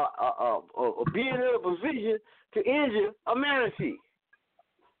being in a position to injure a manatee.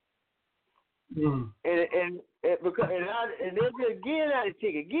 Mm. And they're just getting out of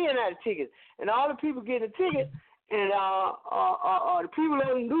tickets, and all the people getting a ticket, and the people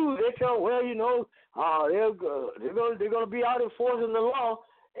on the news, they tell, well, they're gonna be out enforcing the law,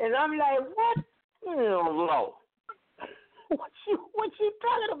 and I'm like, what? Law? What you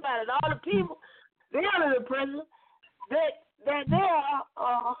talking about? And all the people, they are the president that they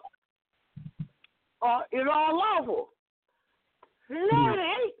are it's all lawful. No, it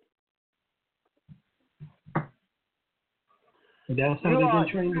ain't. That's how they've been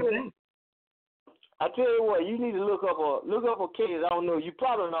trained to think. I tell you what, you need to look up a case. I don't know. You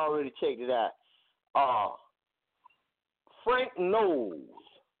probably already checked it out. Frank Knowles.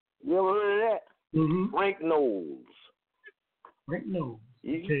 You ever heard of that? Mm-hmm. Frank Knowles.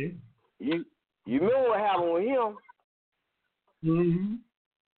 Okay. You remember what happened with him? Mm-hmm.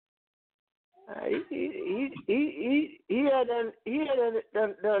 He had done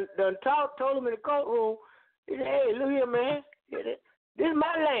told him in the courtroom. He said, "Hey, look here, man. This is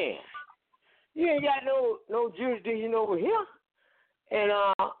my land. You ain't got no jurisdiction over here." And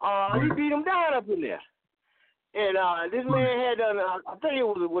he beat him down up in there. And this man had done, I think it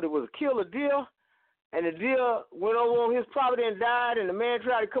was kill a deer, and the deer went over on his property and died, and the man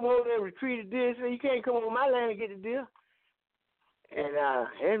tried to come over there and retrieve the deer. He said, "You can't come on my land and get the deer." And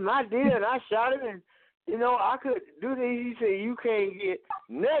my deer, and I shot him, and I could do this. He said, "You can't get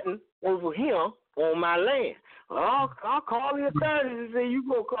nothing over him on my land." Well, I'll call the authorities and say, "You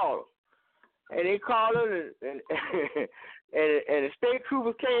go call them." And they called him, and the state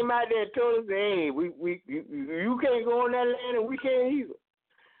troopers came out there and told us, "Hey, you can't go on that land, and we can't either."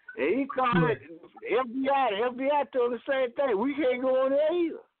 And he called it FBI. The FBI told the same thing. We can't go on there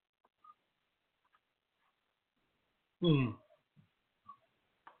either.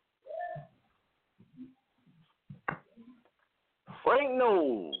 Frank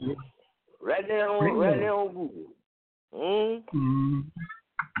Knowles, right there on Google.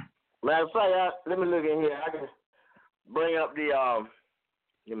 Matter of fact, let me look in here. I can bring up the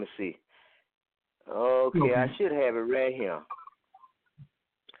let me see. Okay, I should have it right here.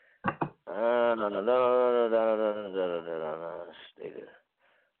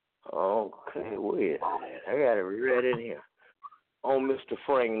 Okay, wait a minute. I got it right in here. On Mr.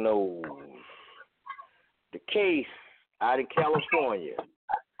 Frank Knowles. The case out in California.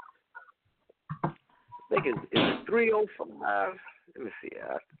 I think it's 305. Let me see.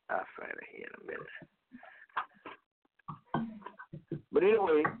 I'll find it here in a minute. But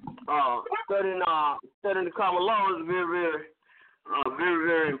anyway, studying the common law is very,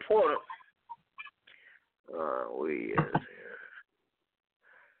 very important. Where is it?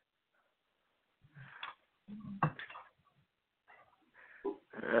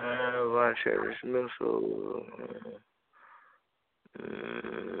 Voluntary dismissal.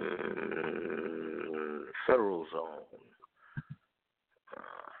 Federal zone.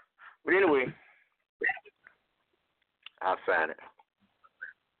 But anyway, I found it.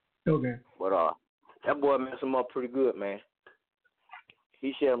 Okay. But that boy messed him up pretty good, man.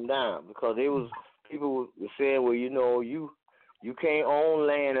 He shut him down because people were saying, well, you You can't own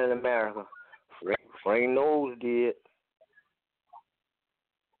land in America. Frank Knowles did.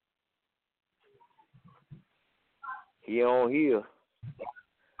 He on here.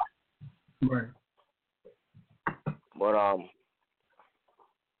 Right. But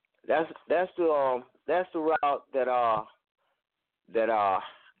that's the route that I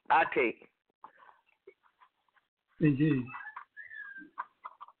take. Indeed.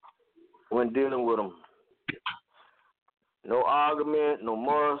 When dealing with them. No argument, no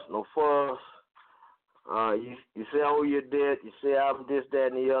muss, no fuss. You say, oh, you're dead. You say, I'm this,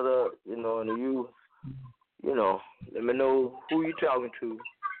 that, and the other. You know, and you know, let me know who you talking to,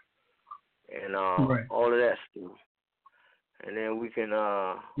 and right. all of that stuff. And then we can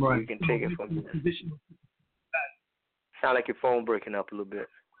take it from there. Sound like your phone breaking up a little bit.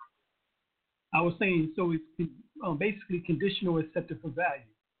 I was saying, so it's basically conditional accepted for value.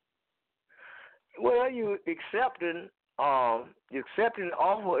 Well, you accepting offer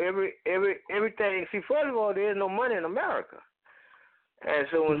everything. See, first of all, there's no money in America, and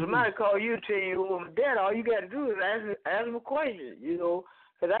so when somebody call you and tell you who I'm dead, all you got to do is ask them a question. You know,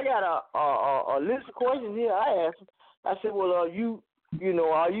 because I got a list of questions here. I asked them. I said, well, are you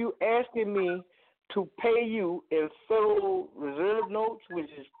asking me to pay you in Federal Reserve notes,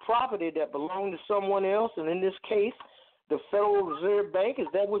 which is property that belongs to someone else, and in this case, the Federal Reserve Bank? Is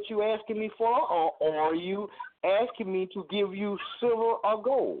that what you asking me for, or are you asking me to give you silver or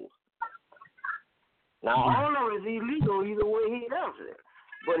gold? Now, I don't know if it's illegal either way he does it.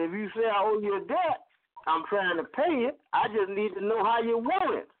 But if you say I owe you a debt, I'm trying to pay it. I just need to know how you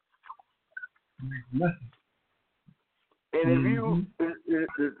want it. And if you,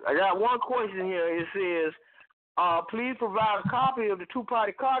 I got one question here. It says, please provide a copy of the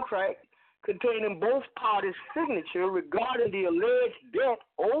two-party contract containing both parties' signature regarding the alleged debt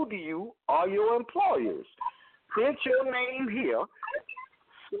owed to you or your employers. Print your name here.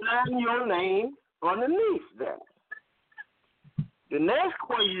 Sign your name underneath that. The next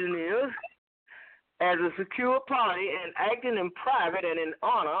question is, as a secure party and acting in private and in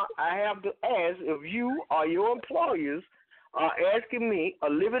honor, I have to ask if you or your employers are asking me, a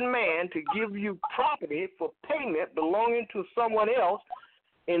living man, to give you property for payment belonging to someone else,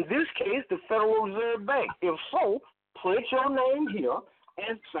 in this case, the Federal Reserve Bank. If so, print your name here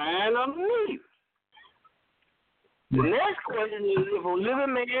and sign underneath. The next question is, if a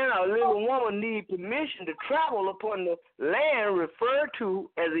living man or a living woman need permission to travel upon the land referred to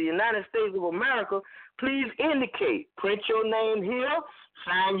as the United States of America, please indicate. Print your name here,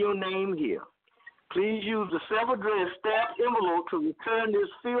 sign your name here. Please use the self-addressed stamped envelope to return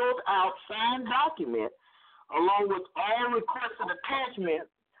this filled-out signed document along with all requested attachments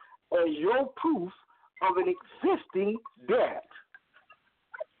as your proof of an existing debt.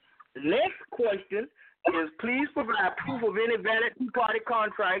 The next question is, please provide proof of any valid two-party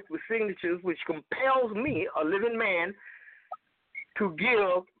contract with signatures which compels me, a living man, to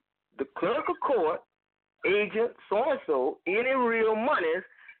give the clerk of court, agent so-and-so, any real monies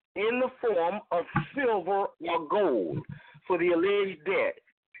in the form of silver or gold for the alleged debt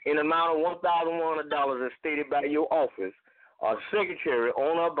in an amount of $1,100 as stated by your office or secretary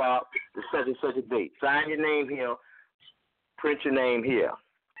on or about the such and such a date. Sign your name here, print your name here.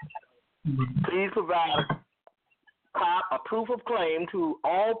 Please provide a proof of claim to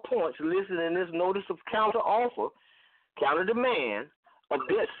all points listed in this notice of counter offer, counter demand, a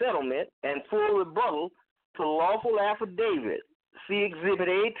debt settlement, and full rebuttal to lawful affidavit. See Exhibit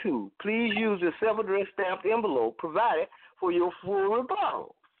A2. Please use the self-addressed stamped envelope provided for your full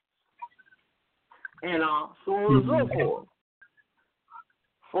rebuttal. And so on and so forth.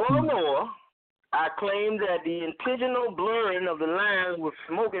 Furthermore, I claim that the intentional blurring of the lines with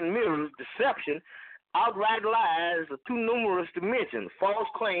smoke and mirrors, deception, outright lies of too numerous dimensions, false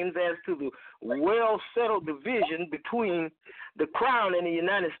claims as to the well-settled division between the Crown and the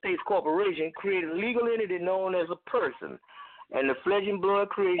United States Corporation create a legal entity known as a person, and the flesh and blood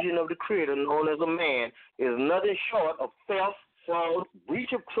creation of the Creator known as a man is nothing short of theft, fraud,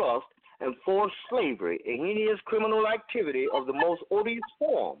 breach of trust, and forced slavery, a heinous criminal activity of the most odious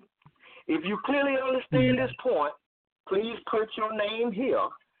form. If you clearly understand this point, please put your name here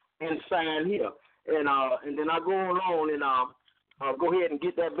and sign here. And then I'll go on and I'll go ahead and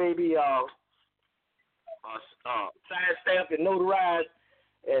get that baby signed, stamped, and notarized,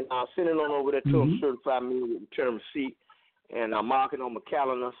 and I'll send it on over there to them, certify me with the term receipt, and I'll mark it on my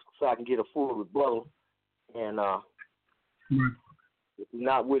calendar so I can get a full rebuttal. And if you're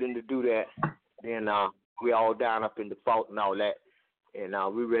not willing to do that, then we all down up in default and all that, and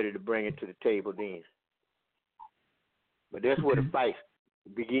we're ready to bring it to the table then. But that's where the fight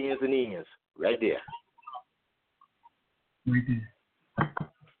begins and ends, right there. right there.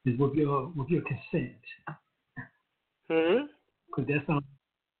 Is with your consent. Because that's how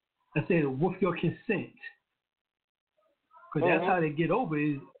I said with your consent. Because that's how they get over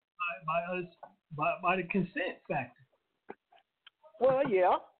is by the consent factor. Well,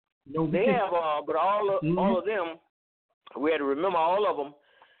 yeah. They have, but all of them, we had to remember all of them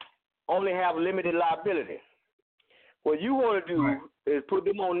only have limited liability. What you want to do is put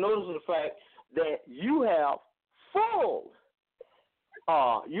them on notice of the fact that you have full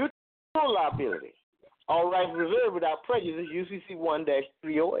liability. All rights reserved without prejudice, UCC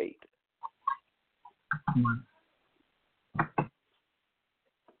 1-308.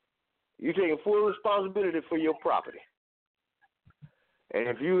 You're taking full responsibility for your property. And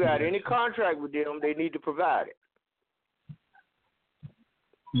if you got any contract with them, they need to provide it.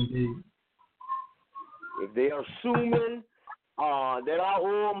 If they are assuming that I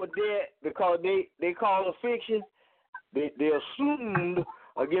owe them a debt because they call a fiction, they assumed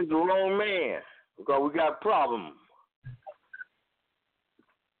against the wrong man because we got a problem.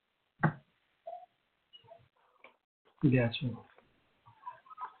 Gotcha.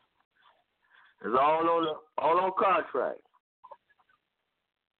 It's all on contract.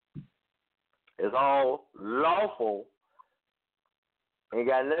 It's all lawful. Ain't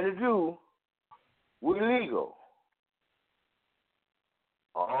got nothing to do with legal.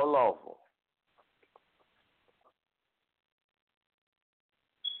 All lawful.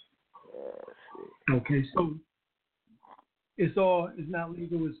 Okay, so it's not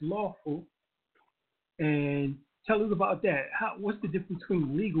legal, it's lawful. And tell us about that. What's the difference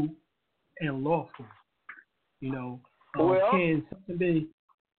between legal and lawful? Can something be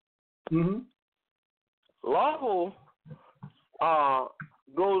lawful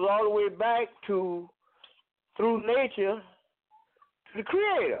goes all the way back through nature to the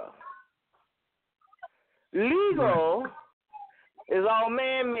Creator. Legal is all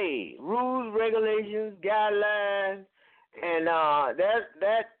man-made, rules, regulations, guidelines, and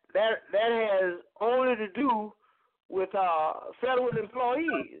that has only to do with federal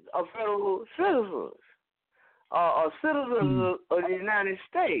employees or federal citizens. Or citizens of the United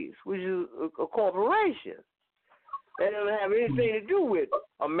States, which is a corporation. That doesn't have anything to do with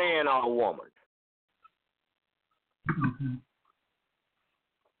a man or a woman.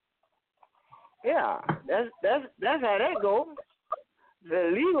 Yeah, that's how that goes.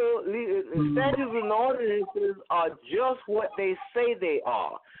 The legal statutes and ordinances are just what they say they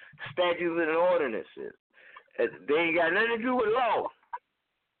are. Statutes and ordinances. They ain't got nothing to do with law.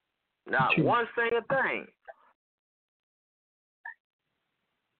 Not one single thing.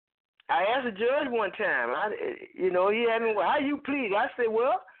 I asked a judge one time, he asked me, well, how you plead? I said,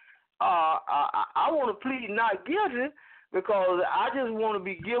 well, I want to plead not guilty because I just want to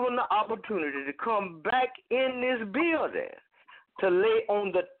be given the opportunity to come back in this building to lay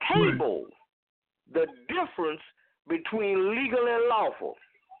on the table the difference between legal and lawful.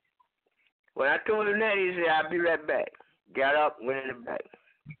 When I told him that, he said, I'll be right back. Got up, went in the back.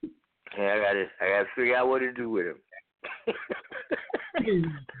 And I got to figure out what to do with him.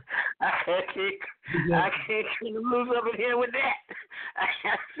 I can't turn the loose up in here with that. I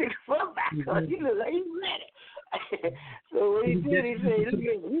got to fix him back because he look like he's ready. So what he did, he said, look,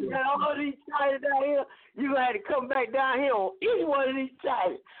 you got all these charges down here. You're going to have to come back down here on each one of these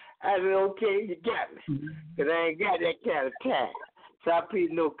charges. I said, okay, you got me. Because I ain't got that kind of time. So I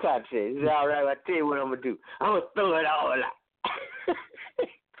plead no contest. He said, all right, I'll tell you what I'm going to do. I'm going to throw it all out.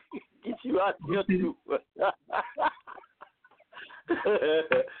 Get you out here too.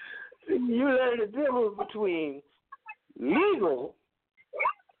 You learn the difference between legal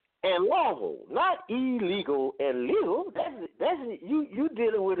and lawful, not illegal and legal. That's you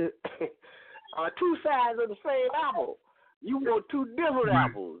dealing with two sides of the same apple. You want two different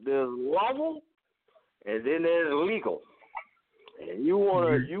apples. There's lawful, and then there's legal. And you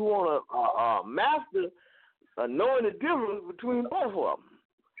wanna master knowing the difference between both of them.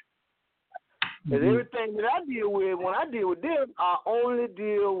 Because everything that I deal with, when I deal with them, I only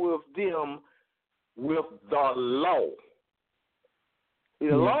deal with them with the law. See,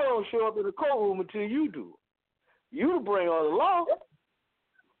 the law don't show up in the courtroom until you do. You bring on the law.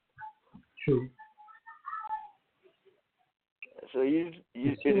 True. So it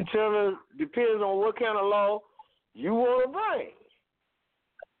depends on what kind of law you want to bring.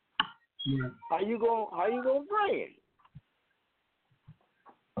 Yeah. How you gonna bring it?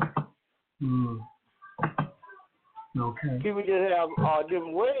 Okay. People just have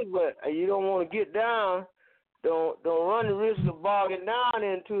different ways, but you don't want to get down. Don't run the risk of bogging down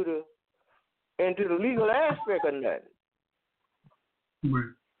into the legal aspect of nothing.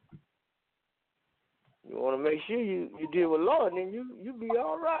 Right. You want to make sure you deal with law, and then you be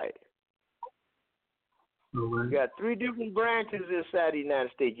all right. You got 3 different branches inside the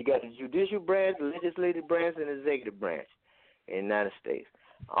United States. You got the judicial branch, the legislative branch, and the executive branch in the United States.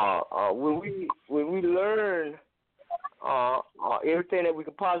 When we learn everything that we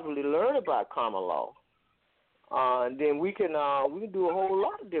could possibly learn about common law, then we can do a whole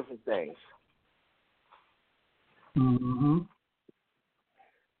lot of different things. Mm-hmm.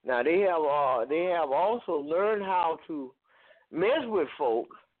 Now they have also learned how to mess with folk,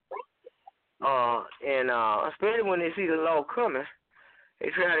 and especially when they see the law coming, they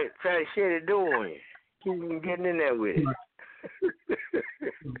try to shut the door on you, keep you getting in there with it.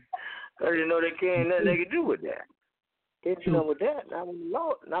 Because you know they can't nothing they can do with that. Can't do nothing with that. Not when the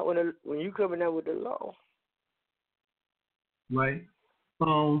law. Not when you coming there with the law. Right.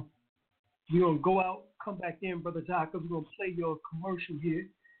 We're gonna go out, come back in, Brother Tarhaka. We're gonna play your commercial here.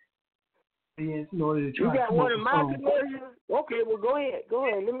 And in order to try you got to one of my commercials? Okay, well go ahead.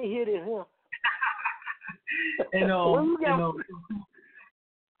 Let me hear this here. And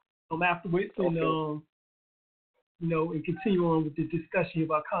afterwards, okay. And continue on with the discussion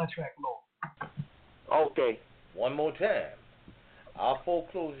about contract law. Okay. One more time. Our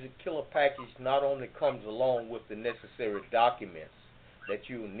foreclosure killer package not only comes along with the necessary documents that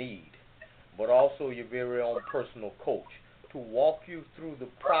you need, but also your very own personal coach to walk you through the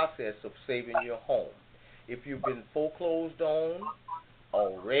process of saving your home. If you've been foreclosed on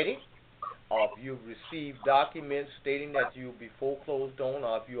already, or if you've received documents stating that you'll be foreclosed on,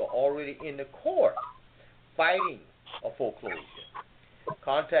 or if you are already in the court fighting a foreclosure,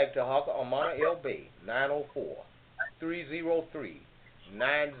 contact Tarhaka Amana El Bay,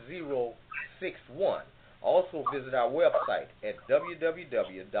 904-303-9061. Also visit our website at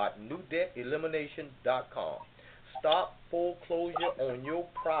www.newdebtelimination.com. Stop foreclosure on your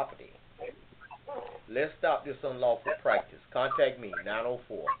property. Let's stop this unlawful practice. Contact me,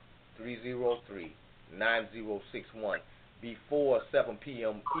 904-303-9061, before 7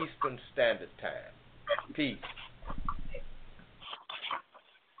 p.m. Eastern Standard Time. Peace.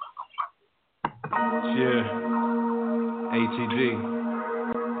 Yeah, ATG,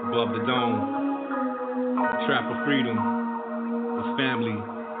 above the dome, trap of freedom, it's family,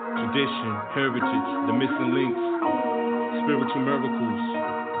 tradition, heritage, the missing links, spiritual miracles,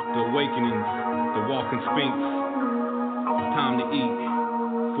 the awakenings, the walking sphinx, it's time to eat,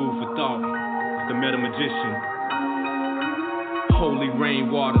 food for thought, it's the meta magician, holy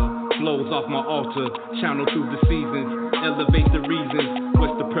rainwater, flows off my altar, channel through the seasons, elevate the reasons.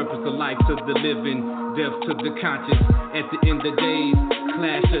 What's the purpose of life to the living? Death to the conscious. At the end of days,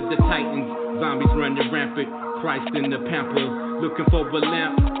 clash of the titans. Zombies running rampant. Christ in the pamper. Looking for a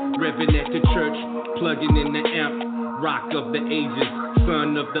lamp. Revving at the church. Plugging in the amp. Rock of the ages.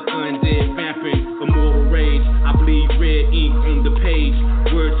 Son of the undead. Vamping. Immortal rage. I bleed red ink on the page.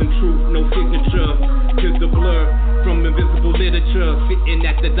 Words and truth. No signature. To the blur. From invisible literature, sitting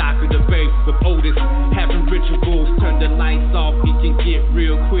at the dock of the bay with Otis, having rituals, turn the lights off, it can get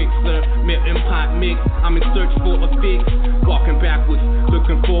real quick, sir. Melting pot mix, I'm in search for a fix. Walking backwards,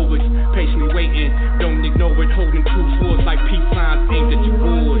 looking forwards, patiently waiting. Don't ignore it, holding two swords like peace signs aimed at your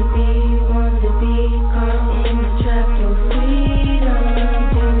board. Want to be caught in the trap of freedom?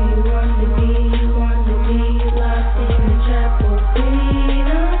 Do you want to be locked in the trap of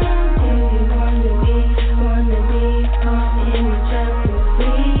freedom? Do you want to be caught in the trap of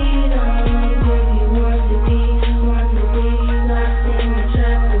freedom? Do you want to be locked in the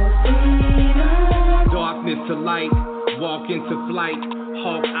trap of freedom? Darkness to light, walk into flight,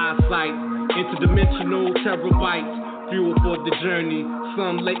 hawk eyesight, interdimensional terabytes, fuel for the journey,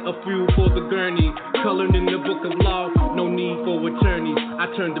 some late a fuel for the gurney, colored in the book of law, no need for attorneys, I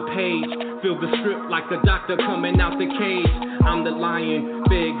turn the page, feel the script like a doctor coming out the cage, I'm the lion,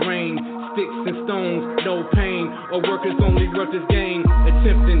 fed grain, sticks and stones, no pain, or workers only workers gain,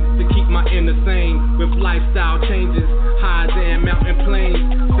 attempting to keep my inner sane, with lifestyle changes, higher than mountain plains,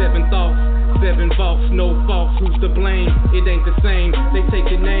 7 thoughts, 7 vaults, no faults, who's to blame? It ain't the same, they take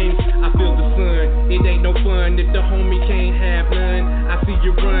the names, I feel the sun, it ain't no fun if the homie can't have none, I see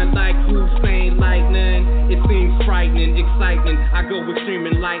you run like Hussein, like none, it seems frightening, exciting, I go with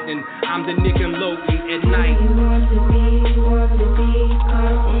streaming lightning, I'm the Nick and Logan at night. You want to be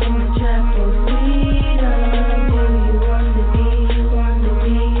caught in the trap of freedom? Do you want to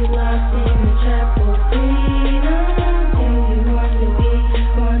be locked in the trap of freedom? Do you want to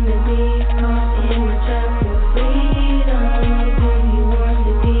be caught in the trap of freedom? Do you want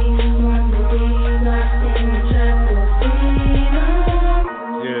to be locked in the trap of freedom?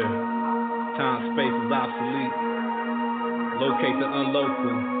 Yeah, time, space is obsolete. Locate the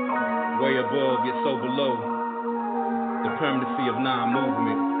unlocal. Way above, yet so below. The permanency of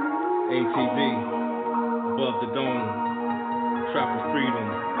non-movement. ATV. Above the dome. Trap of freedom.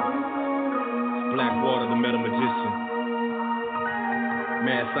 Blackwater, the metal magician.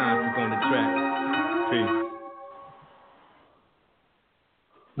 Mad science is on the track. Peace.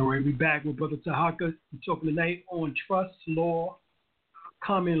 All right, we back with Brother Tarhaka. We're talking tonight on trust law,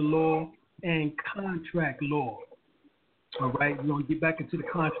 common law, and contract law. All right, we're going to get back into the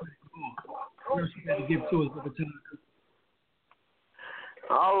contract law. First, you got to give to us, Brother Tarhaka.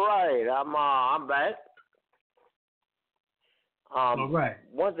 All right, I'm back. All right.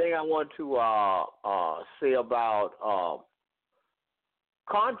 One thing I want to say about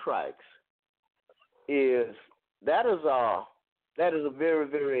contracts is that is a very,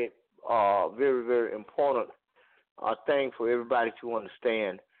 very, very, very important thing for everybody to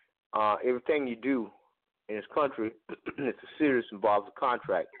understand. Everything you do in this country, it's a serious involves a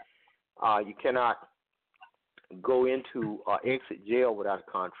contract. You cannot go into exit jail without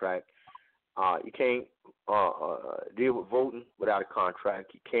a contract. You can't deal with voting without a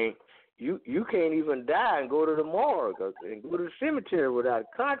contract. You can't even die and go to the morgue and go to the cemetery without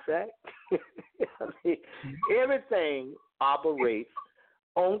a contract. I mean, everything operates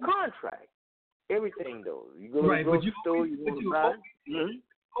on contract. Everything though. You go to the grocery store, you want to buy.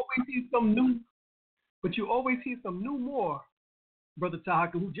 Always see some new, but you always see some new more, Brother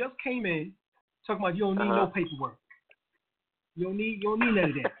Tarhaka, who just came in talking about you don't need no paperwork. You don't need none of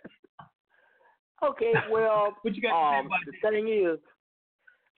that. Okay, well, what you got the thing is,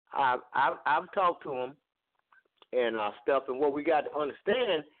 I've talked to him and stuff, and what we got to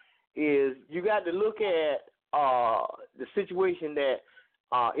understand is you got to look at the situation that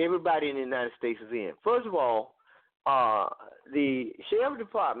everybody in the United States is in. First of all, the sheriff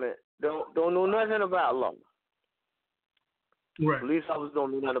department don't know nothing about law. Right. Police officers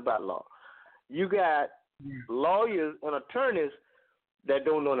don't know nothing about law. You got lawyers and attorneys that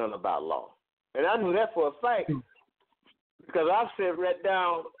don't know nothing about law. And I knew that for a fact because I've sat right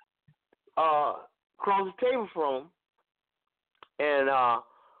down across the table from him and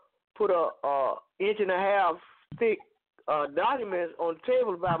put a inch and a half thick documents on the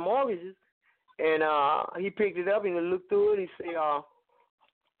table about mortgages, and he picked it up and he looked through it.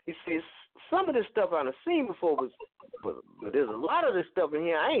 He says some of this stuff I've seen before, but there's a lot of this stuff in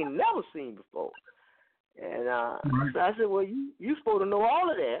here I ain't never seen before. And so I said, well, you supposed to know all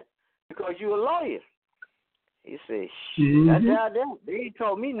of that because you're a lawyer. He said, shit, I doubt that. They ain't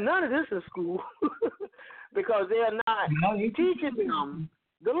taught me none of this in school because they're not teaching them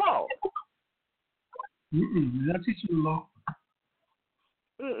the law. They're not teaching the law.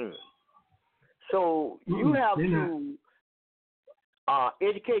 So you have to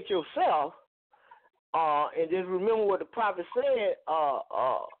educate yourself and just remember what the prophet said.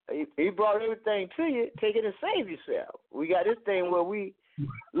 He brought everything to you. Take it and save yourself. We got this thing where we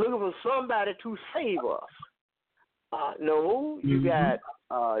looking for somebody to save us. No, you got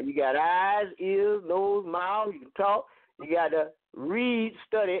eyes, ears, nose, mouth. You can talk. You got to read,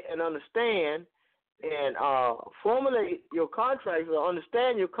 study, and understand, and formulate your contracts or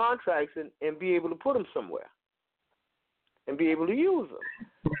understand your contracts and be able to put them somewhere and be able to use them.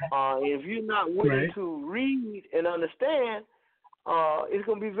 If you're not willing to read and understand, it's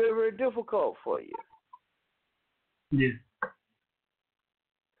going to be very, very difficult for you. Yeah.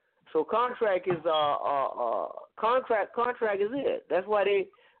 So contract is contract is it. That's why they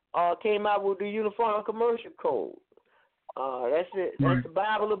came out with the Uniform Commercial Code. That's it. That's the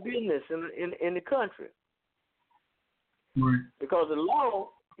Bible of business in the country. Right. Because the law,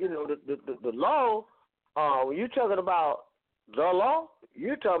 the law. When you're talking about the law,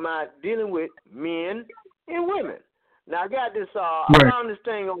 you're talking about dealing with men and women. Now I got this. I found this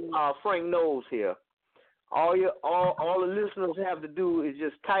thing on Frank Knowles here. All the listeners have to do is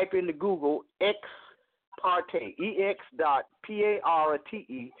just type into Google ex parte, EX.PARTE,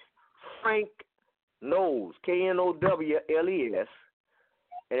 Frank Knowles, KNOWLES,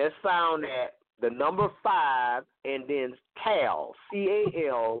 and it's found at the number 5 and then CAL,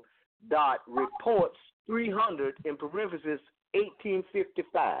 CAL reports 300 in parentheses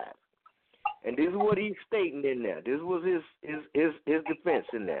 1855, and this is what he's stating in there. This was his defense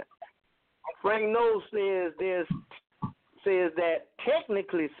in there. Frank Knowles says that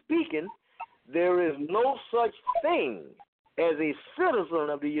technically speaking, there is no such thing as a citizen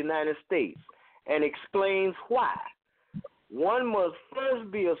of the United States, and explains why. One must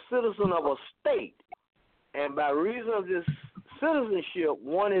first be a citizen of a state, and by reason of this citizenship,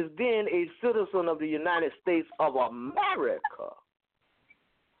 one is then a citizen of the United States of America.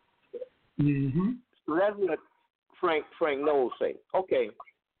 Mm-hmm. So that's what Frank Knowles say. Okay.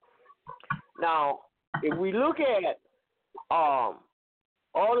 Now, if we look at all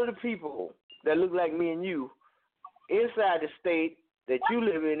of the people that look like me and you inside the state that you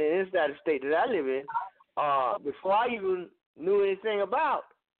live in and inside the state that I live in, before I even knew anything about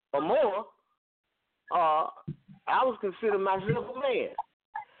or more, I was considering myself a man.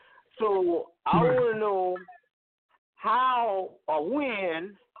 So I want to know how or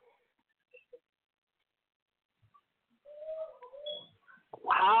when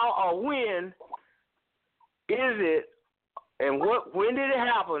is it, and when did it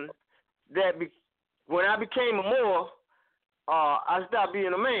happen that when I became a Moor, I stopped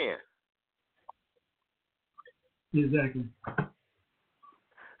being a man? Exactly.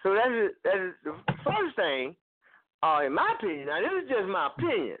 So that is the first thing, in my opinion. Now, this is just my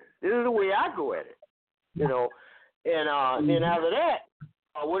opinion. This is the way I go at it, you know. And then after that,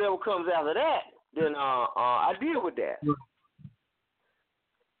 whatever comes after that, then I deal with that.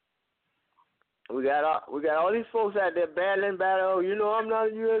 We got all these folks out there battling. You know, I'm not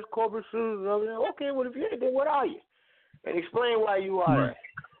a U.S. corporate citizen. Okay, well, if you ain't, then what are you? And explain why you are that.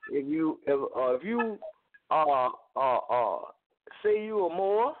 If you say you are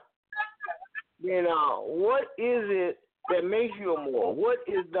more, then what is it that makes you a Moor? What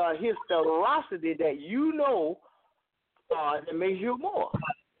is the historicity that you know that makes you a Moor?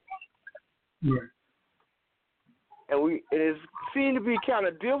 Right. And it seems to be kind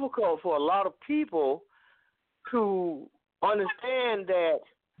of difficult for a lot of people to understand that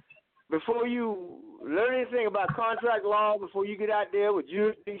before you learn anything about contract law, before you get out there with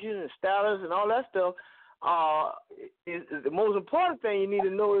jurisdiction and status and all that stuff, the most important thing you need to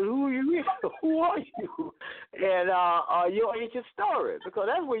know is who you are, who are you, and your ancient story, because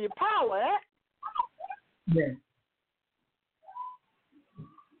that's where your power at. Yeah.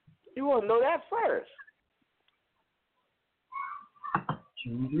 You want to know that first.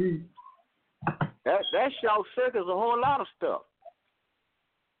 Indeed. That short circuits a whole lot of stuff.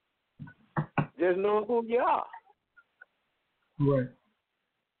 Just know who you are. Right.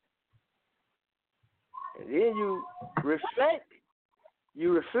 And then you reflect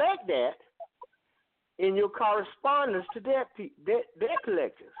that in your correspondence to debt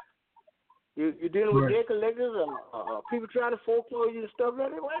collectors. You're dealing with debt collectors or people trying to foreclose you and stuff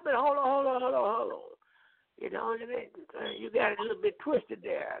like that. Wait a minute, hold on. You know, you got it a little bit twisted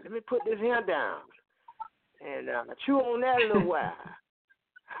there. Let me put this here down and chew on that a little while.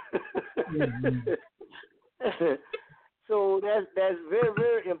 So that's very,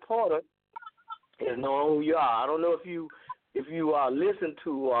 very important, is knowing who you are. I don't know if you listen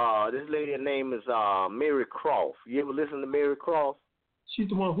to this lady. Her name is Mary Croft. You ever listen to Mary Croft? She's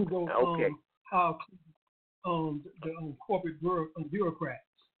the one who goes the corporate bureaucrats.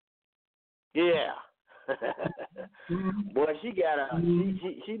 Yeah. Boy, she got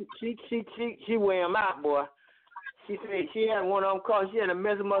she weigh him out, boy. She said she had one of them called. She had to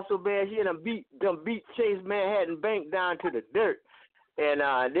mess him up so bad. She had beat Chase Manhattan Bank down to the dirt, and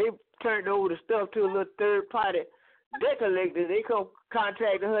they turned over the stuff to a little third party debt collector. They come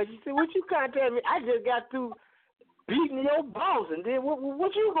contacting her. She said, "What you contact me? I just got through beating your boss, and then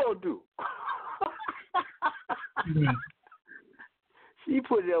what you gonna do?" She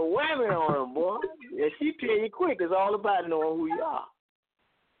put a whammy on him, boy. Yeah, she tell you quick. It's all about knowing who you are.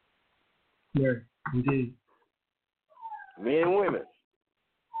 Yeah, indeed. Men and women.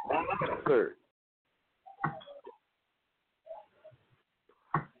 Third.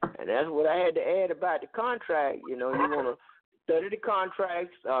 And that's what I had to add about the contract. You know, you want to study the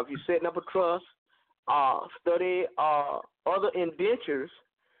contracts. If you're setting up a trust, study other indentures.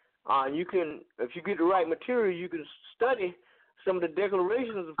 You can, if you get the right material, you can study some of the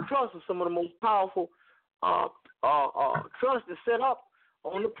declarations of trust of some of the most powerful trusts that's set up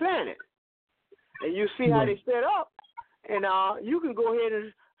on the planet. And you see how they set up, and you can go ahead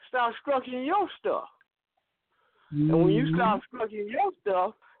and start structuring your stuff. And when you start structuring your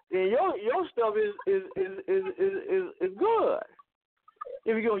stuff, then your stuff is good.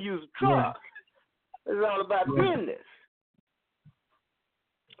 If you're gonna use a trust, it's all about business.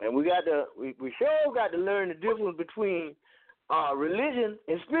 And we sure got to learn the difference between religion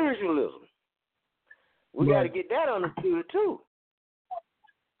and spiritualism. We got to get that understood too.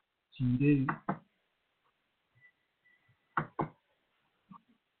 Indeed.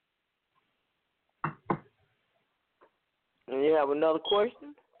 And you have another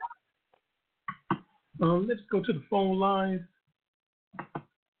question? Let's go to the phone lines.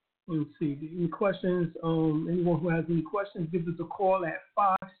 Let's see. Any questions? Anyone who has any questions, give us a call at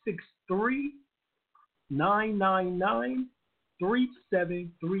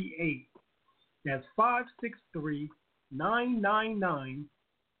 563-999-3738. That's 563-999-3738.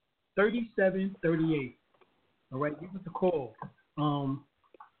 3738. All right, give us a call.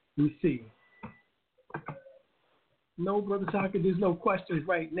 Let me see. No, Brother Taka, there's no questions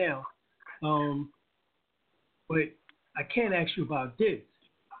right now. But I can ask you about this.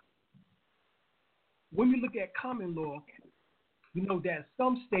 When you look at common law, you know that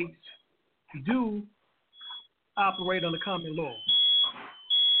some states do operate on the common law.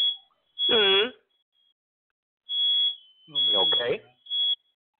 Mm-hmm. Okay.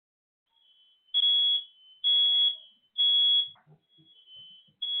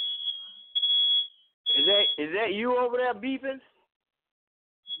 Is that you over there beeping?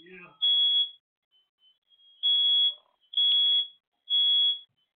 Yeah.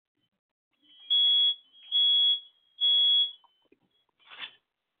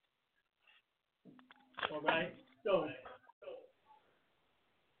 All right. So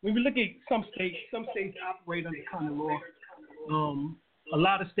when we look at some states operate under common law. A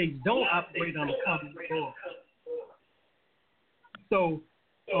lot of states don't operate under common law. So,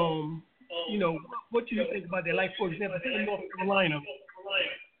 you know, what do you think about that? Like, for example, in North Carolina,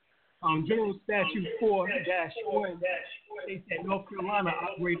 General Statute 4-1 states that North Carolina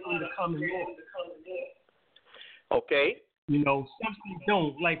operates under common law. Okay. You know, some states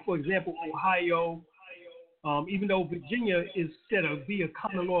don't. Like, for example, Ohio, even though Virginia is said to be a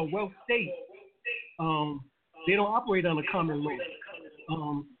common law wealth state, they don't operate under common law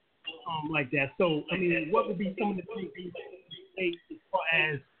like that. So, I mean, what would be some of the things you say as far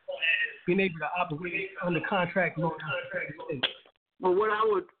as being able to operate under contract law? Well, what I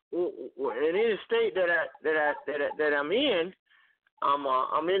would, in any state that I'm in,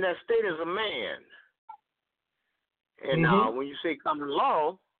 I'm in that state as a man. And when you say common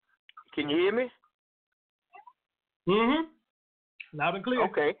law, can you hear me? Loud and clear.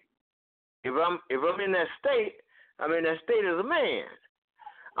 Okay. If I'm in that state, I'm in that state as a man.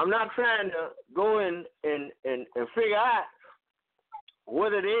 I'm not trying to go in and figure out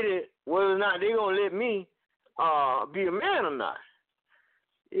whether or not they're gonna let me be a man or not.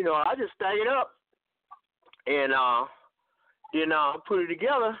 You know, I just stack it up and put it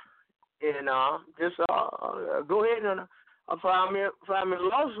together and just go ahead and file me a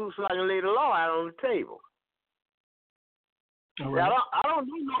lawsuit so I can lay the law out on the table. All right.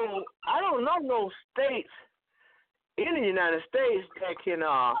 I don't know no states in the United States that can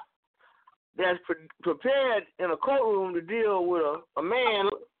that's prepared in a courtroom to deal with a man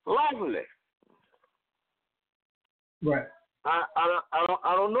lawfully. Right.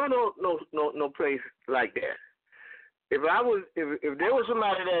 I don't know no place like that. If there was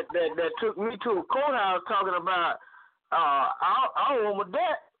somebody that took me to a courthouse talking about I owe him a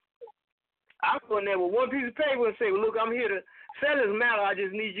debt, I go in there with one piece of paper and say, well, look, I'm here to settle this matter. I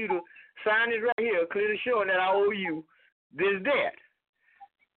just need you to sign this right here, clearly showing that I owe you this debt.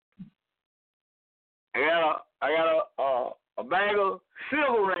 I got a bag of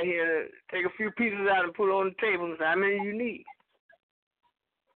silver right here. Take a few pieces out and put it on the table and say how many you need.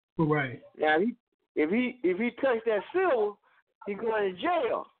 Right. Now, if he touched that silver, he going to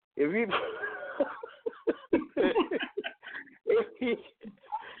jail. If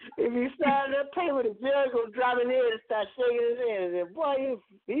he signed that paper, the judge gonna drop his head and start shaking his head and say, "Boy,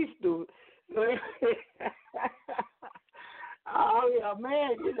 he's stupid." Oh yeah,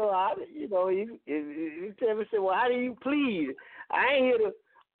 man. You tell me, say, well, how do you plead? I ain't here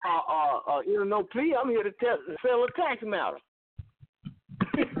to, no plea. I'm here to settle a tax matter.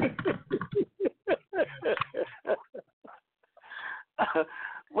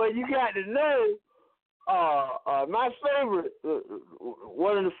 Well, you got to know. My favorite,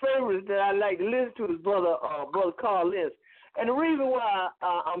 one of the favorites that I like to listen to is brother Carl Lentz. And the reason why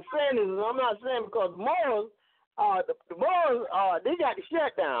I'm saying this is I'm not saying because the Mormons, they got the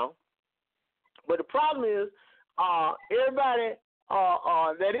shutdown. But the problem is everybody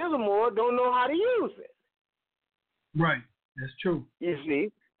that is a Mormon don't know how to use it. Right. That's true. You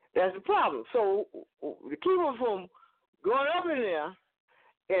see, that's the problem. So to keep them from going up in there,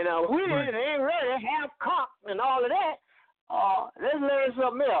 and we ain't ready, half cocked and all of that. Let's learn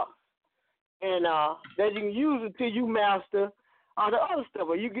something else. And that you can use until you master the other stuff,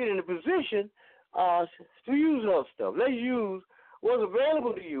 or you get in a position to use other stuff. Let's use what's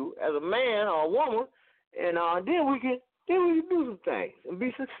available to you as a man or a woman, and then we can do some things and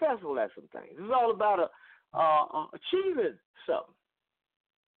be successful at some things. It's all about achieving something.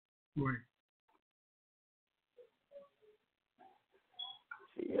 Right.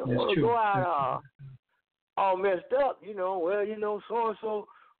 You know, go out all messed up, so and so.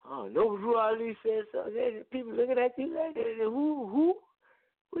 Noble Drew Ali says so. People looking at you like that. Who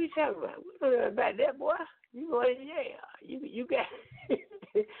you talking about? We know about that, boy. You go in jail. You got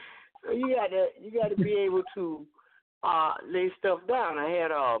So you got to be able to lay stuff down. I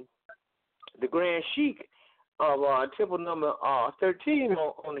had the Grand Sheik of Temple number 13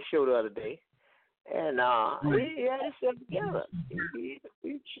 on the show the other day, and he had it set together.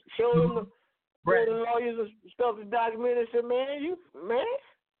 He showed him the lawyers and stuff to document and said, man,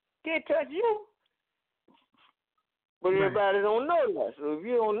 can't touch you. But everybody don't know that. So if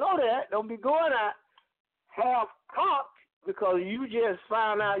you don't know that, don't be going out half-cocked because you just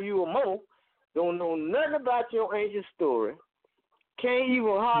found out you a Mo, don't know nothing about your ancient story, can't even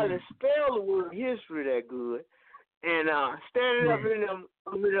hardly spell the word history that good, and standing up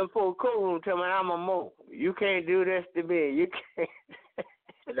in them folk courtroom telling me I'm a Mo. You can't do this to me. You can't.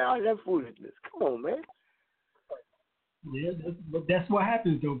 All that foolishness. Come on, man. Yeah, but that's what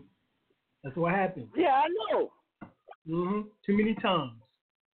happens, though. That's what happens. Yeah, I know. Too many times.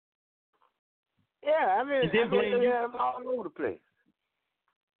 Yeah, I mean, I'm all over the place.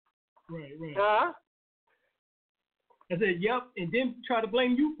 Right. Huh? I said, yep, and then try to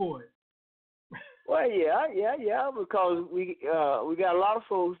blame you for it. Well, yeah, because we got a lot of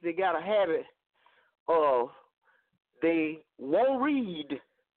folks, they got a habit of they won't read,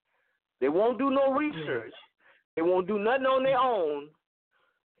 they won't do no research, they won't do nothing on their own.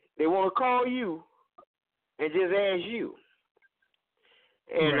 They want to call you and just ask you.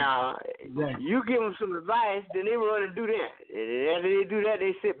 And you give them some advice, then they run and do that. And after they do that,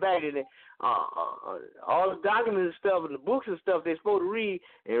 they sit back and all the documents and stuff and the books and stuff they're supposed to read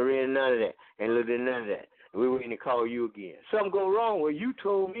and read none of that and looked at none of that. We're waiting to call you again. Something go wrong. Well, you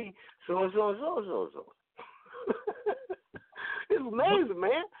told me so and so and so and so and so. It's amazing,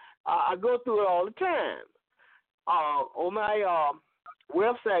 man. I go through it all the time. On my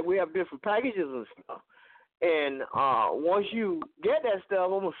website, we have different packages and stuff. And once you get that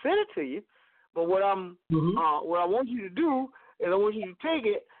stuff, I'm gonna send it to you. But what I want you to do is I want you to take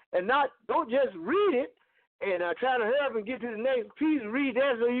it and don't just read it and try to hurry up and get to the next piece. Read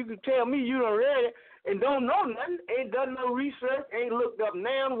that so you can tell me you done read it and don't know nothing, ain't done no research, ain't looked up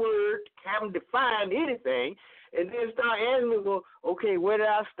noun word, haven't defined anything, and then start asking me, well, okay, where did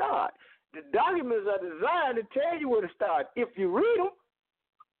I start? The documents are designed to tell you where to start if you read them.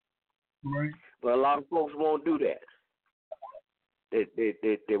 Right. But a lot of folks won't do that.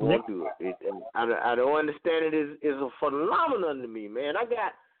 They won't do it. I don't understand it. It's a phenomenon to me, man. I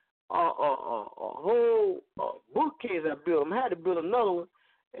got a whole bookcase I built. I had to build another one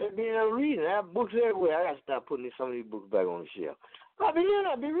and be able to read it. I have books everywhere. I got to start putting some of these books back on the shelf. I'll be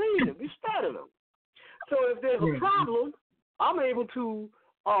reading them, be studying them. So if there's a problem, I'm able to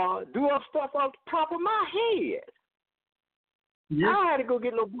do up stuff off the top of my head. Yeah. I don't have to go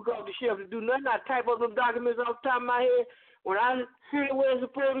get no book off the shelf to do nothing. I type up them documents off the top of my head. When I hear where it's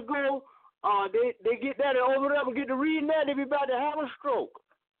supposed to go, they get that and open it up and get to reading that, they be about to have a stroke.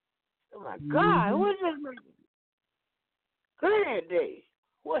 Oh, my God, what is this? Grand day.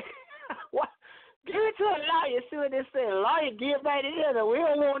 What? Give it to a lawyer, see what they say. A lawyer, give back the other. We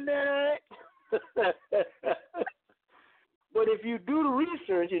don't want none of that. But if you do the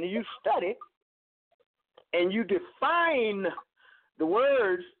research and you study and you define the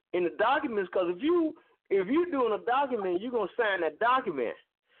words in the documents, because if you're doing a document, you're going to sign that document.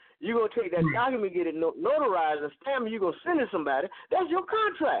 You're going to take that document, get it notarized and stamp it, you're going to send it to somebody. That's your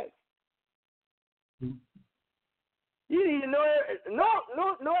contract. You need to know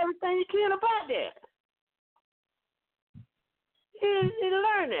everything you can about that. You need to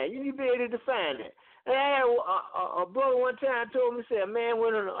learn that. You need to be able to define that. And I had a brother one time told me, said, a man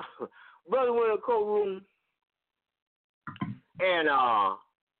went in a courtroom and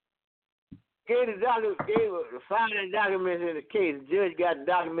gave the filing documents in the case. The judge got the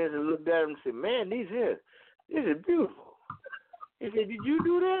documents and looked at them and said, man, this is beautiful. He said, did you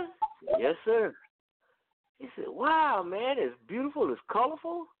do this? Yes, sir. He said, wow, man, it's beautiful, it's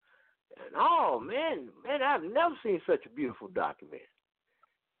colorful. And oh, man, I've never seen such a beautiful document.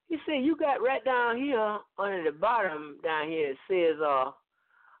 He said, you got right down here, under the bottom down here, it says,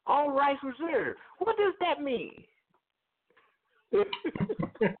 all rights reserved. What does that mean? And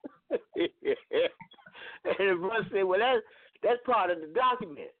the brother said, well, that's part of the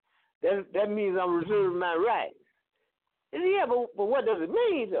document. That means I'm reserving my rights. He said, yeah, but what does it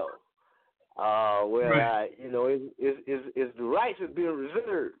mean, though? It's the rights of being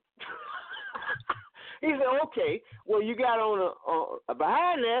reserved. He said, okay, well, you got on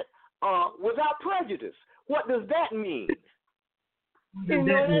behind that, without prejudice. What does that mean? He didn't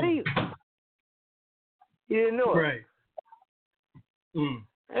know that either. He didn't know it. Right.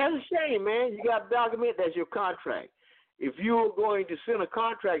 That's a shame, man. You got a document, that's your contract. If you're going to send a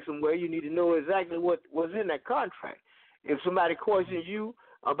contract somewhere, you need to know exactly what's in that contract. If somebody questions you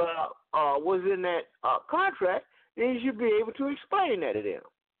about what's in that contract, then you should be able to explain that to them.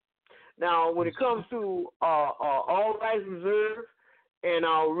 Now, when it comes to all rights reserved and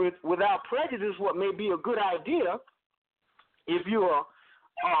without prejudice, what may be a good idea, if you are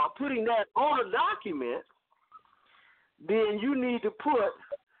putting that on a document, then you need to put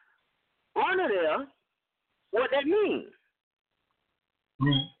under there what that means.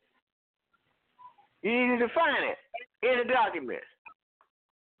 Mm. You need to define it in the document.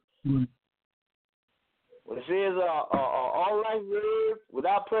 Mm. When it says all rights reserved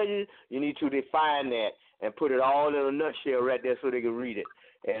without prejudice, you need to define that and put it all in a nutshell right there so they can read it.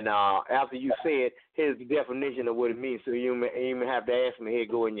 And after you say it, here's the definition of what it means, so you may have to ask me, here,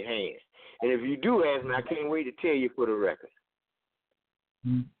 go in your hands. And if you do ask me, I can't wait to tell you for the record.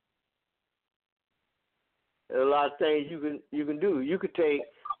 Mm. There's a lot of things you can do. You could take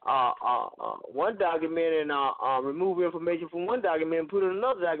one document and remove information from one document and put it in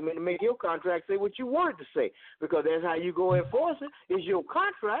another document to make your contract say what you want it to say, because that's how you go enforce it. It's your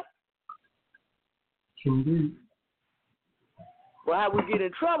contract. Indeed. Well, how we get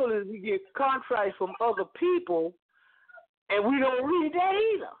in trouble is we get contracts from other people, and we don't read that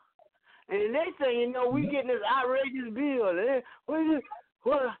either. And the next thing you know, we getting this outrageous bill. And where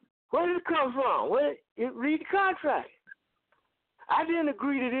did it come from? Read the contract. I didn't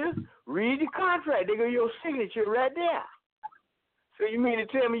agree to this. Read the contract. They got your signature right there. So you mean to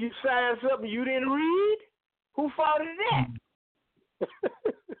tell me you signed something you didn't read? Who fault is that?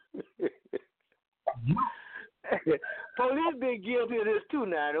 Police been guilty of this too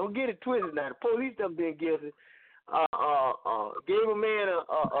now. Don't get it twisted now. The police done been guilty. Gave a man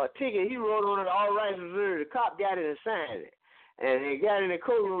a ticket. He wrote on it, all rights reserved. The cop got it and signed it. And they got in the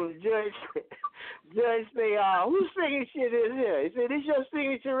courtroom. The judge say, whose signature is here? He said, this your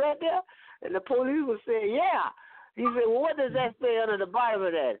signature right there? And the police would say, yeah. He said, well, what does that say under the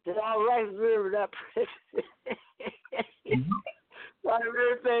Bible that? That all rights reserved without prejudice. Not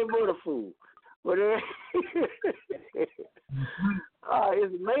everything but a fool. But it's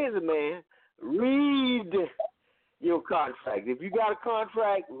amazing, man. Read your contract. If you got a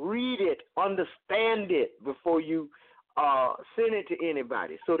contract, read it, understand it before you send it to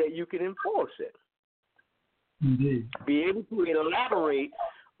anybody so that you can enforce it. Indeed. Be able to elaborate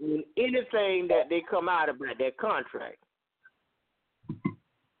on anything that they come out about that contract.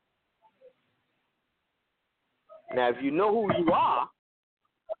 Now, if you know who you are,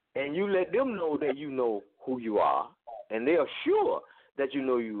 and you let them know that you know who you are, and they're sure that you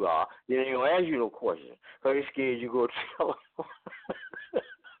know you are, then they ain't going to ask you no questions, because they're scared you go tell them.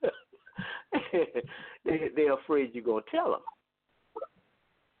 They're afraid you're going to tell them.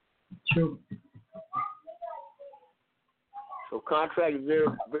 True. So contract is very,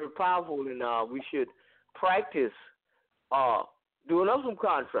 very powerful, and we should practice doing up some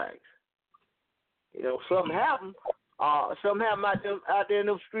contracts. You know, something happened. Something happened out there in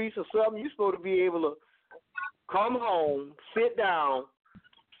those streets or something. You're supposed to be able to come home, sit down,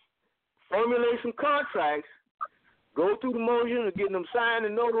 formulate some contracts, go through the motion of getting them signed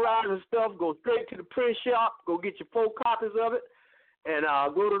and notarized and stuff, go straight to the print shop, go get your 4 copies of it, and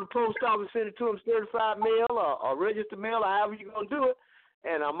go to the post office, send it to them certified mail or registered mail or however you're going to do it,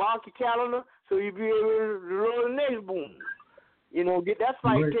 and mark your calendar so you'll be able to roll the next boom. You know, get that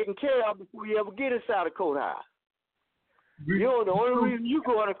fight taken care of before you ever get inside the courthouse. You know, the only reason you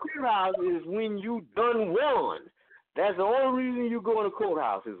go in the courthouse is when you done won. That's the only reason you go in the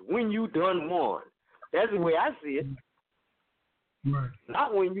courthouse is when you done won. That's the way I see it. Right.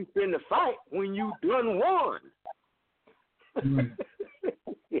 Not when you fin the fight, when you done won. Right.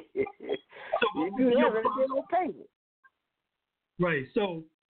 You do everything on paper. Right. So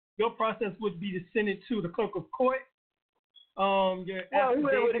your process would be to send it to the clerk of court. Whoever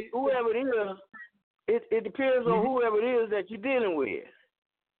it is. It depends on whoever it is that you're dealing with.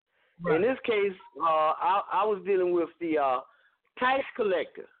 Right. In this case, I was dealing with the tax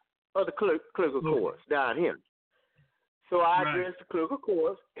collector of the clerk of courts down here. So I addressed the clerk of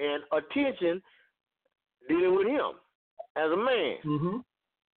courts and attention dealing with him as a man. Mm-hmm.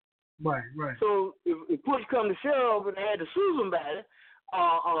 Right. So if push come to shove and I had to sue somebody,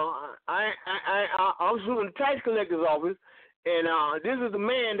 I'm suing the tax collector's office, and this is the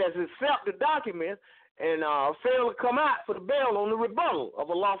man that's accepted the documents and failed to come out for the bail on the rebuttal of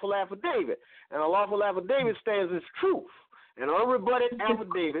a lawful affidavit. And a lawful affidavit stands as truth. An unrebutted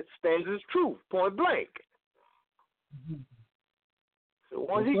affidavit stands as truth, point blank. Mm-hmm. So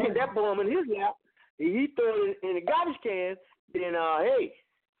once he get that bomb in his lap, he throw it in the garbage can, then,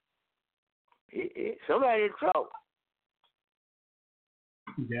 somebody in trouble.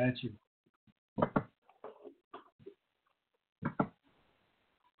 Got you.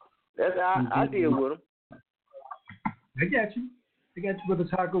 That's how I deal with them. I got you, Brother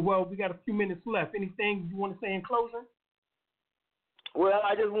Tarhaka. Well, we got a few minutes left. Anything you want to say in closing? Well,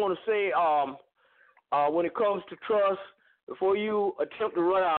 I just want to say, when it comes to trust, before you attempt to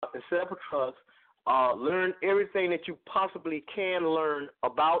run out and set up a trust, learn everything that you possibly can learn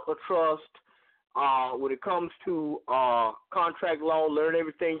about a trust. When it comes to contract law, learn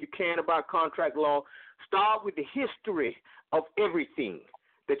everything you can about contract law. Start with the history of everything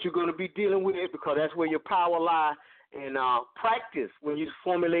that you're going to be dealing with, because that's where your power lies. And practice when you're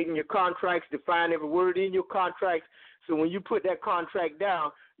formulating your contracts, define every word in your contracts. So when you put that contract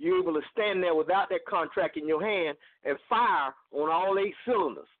down, you're able to stand there without that contract in your hand and fire on all 8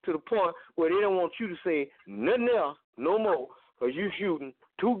 cylinders to the point where they don't want you to say nothing else no more, because you're shooting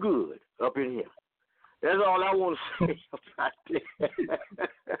too good up in here. That's all I want to say about that.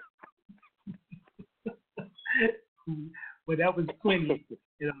 Well, that was plenty.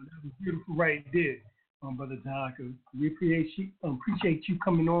 That was beautiful right there, Brother Tarhaka. We appreciate you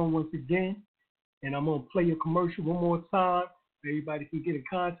coming on once again. And I'm going to play your commercial one more time. Everybody can get in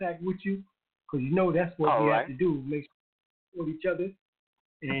contact with you, because you know that's what we have to do. Make sure we support each other.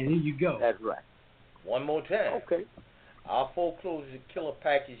 And here you go. That's right. One more time. Okay. Our foreclosure killer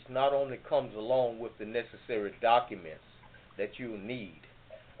package not only comes along with the necessary documents that you need,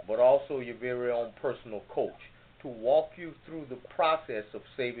 but also your very own personal coach to walk you through the process of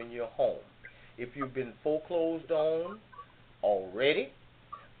saving your home. If you've been foreclosed on already,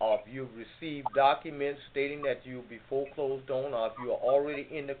 or if you've received documents stating that you'll be foreclosed on, or if you are already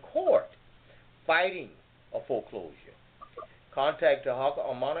in the court fighting a foreclosure, contact Tarhaka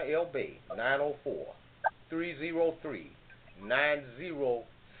Amana El Bay,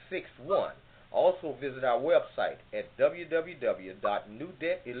 904-303-9061. Also visit our website at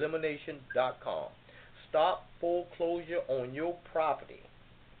www.newdebtelimination.com. Stop foreclosure on your property.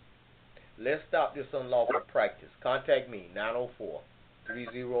 Let's stop this unlawful practice. Contact me,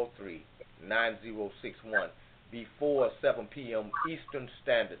 904-303-9061, before 7 p.m. Eastern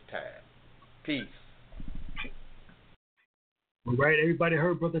Standard Time. Peace. All right, everybody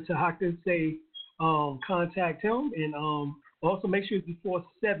heard Brother Tarhaka say contact him, and also make sure it's before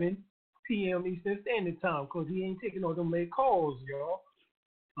 7 p.m. Eastern Standard Time, because he ain't taking all them late calls, y'all.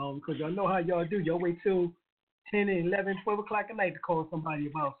 Because y'all know how y'all do. Y'all wait till 10 and 11, 12 o'clock at night to call somebody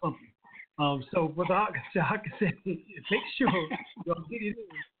about something. So Brother Tarhaka said, make sure y'all get it in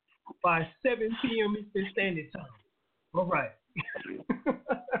by 7 p.m. Eastern Standard Time. All right.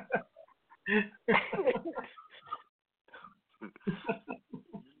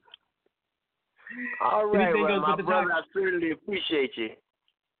 All right, well, my brother, I certainly appreciate you.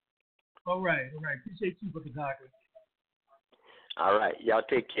 All right. Appreciate you, Brother Tarhaka. All right, y'all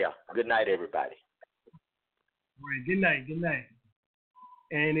take care. Good night, everybody. All right, good night.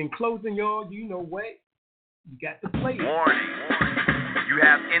 And in closing, y'all, you know what? You got to play it. Warning. You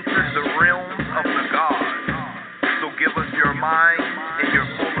have entered the realms of the gods. So give us your mind and your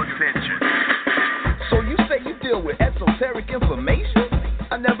full attention. So you say you deal with esoteric information?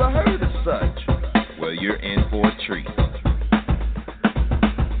 I never heard of such. Well, you're in for a treat.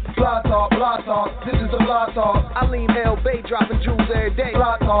 Blog talk, this is the blog talk. Alim L. Bay dropping jewels every day.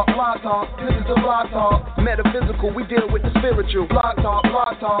 Blog talk, this is the blog talk. Metaphysical, we deal with the spiritual. Blog talk,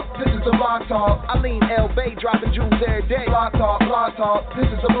 this is the blog talk. Alim L. Bay dropping jewels every day. Blog talk, this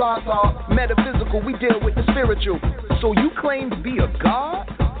is the blog talk. Metaphysical, we deal with the spiritual. So you claim to be a god?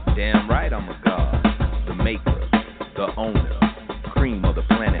 Damn right I'm a god. The maker, the owner, cream of the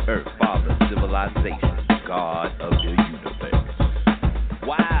planet Earth, father, civilization, god of the universe.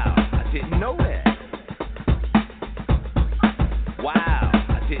 Wow, I didn't know that. Wow,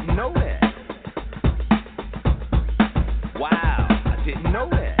 I didn't know that. Wow, I didn't know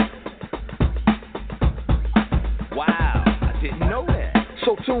that. Wow, I didn't know that.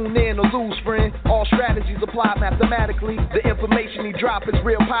 So tune in or lose, friend. All strategies apply mathematically. The information he drop is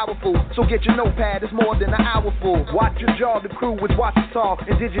real powerful. So get your notepad, it's more than an hour full. Watch your jaw, the crew is watching talk.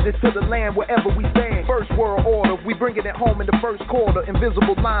 Indigenous to the land wherever we stand. First world order, we bringing it home in the first quarter.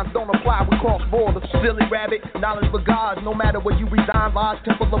 Invisible lines don't apply, we cross borders. Silly rabbit, knowledge for gods. No matter where you reside, lodge,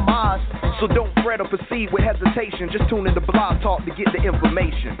 temple, or mosque. So don't fret or proceed with hesitation. Just tune in to Blog Talk to get the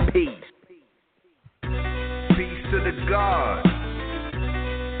information. Peace. Peace to the gods.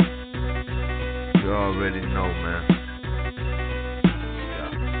 You already know, man.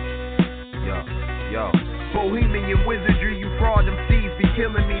 Yo. Bohemian wizardry, you fraud MCs be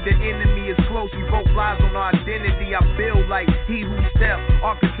killing me. The enemy is close, we both lies on our identity. I build like he who stepped,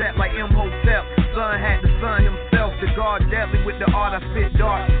 architect like Imhotep. Son had the sun himself, the guard deadly with the art. I spit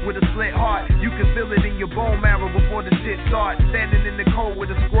dark with a slit heart. You can feel it in your bone marrow before the shit starts. Standing in the cold with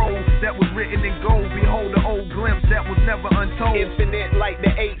a scroll, that was written in gold. Behold the old glimpse that was never untold. Infinite like the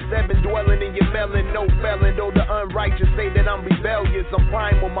 8-7 dwelling in your melon. No felon, though the unrighteous say that I'm rebellious. I'm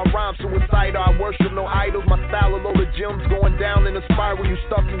primal, my rhyme suicidal. I worship no idols. My style of load of gems going down in a spiral. You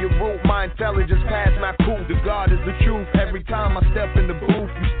stuck in your root. My intelligence past my cool. The God is the truth. Every time I step in the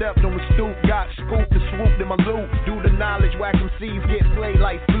booth, you stepped on the stoop. Got scooped and swooped in my loot. Do the knowledge, whack them seeds, get played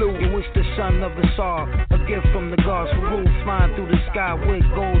like flu. It was the son of us all, a gift from the gods for rule, flying through the sky with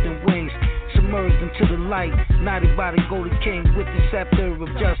golden wings. Submerged into the light, knighted by the golden king with the scepter of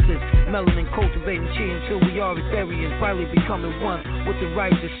justice. Melanin cultivating chi until we are Ethereans, finally becoming one with the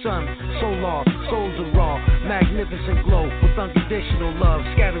righteous sun. Solar, souls are raw, magnificent glow with unconditional love.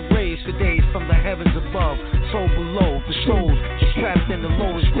 Scattered rays for days from the heavens above. Soul below, the souls is trapped in the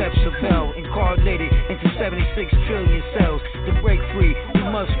lowest depths of hell, incarnated into 76 trillion cells. To break free, we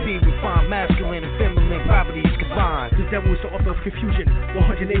must be refined, masculine and feminine properties combined. The devil is the author of confusion.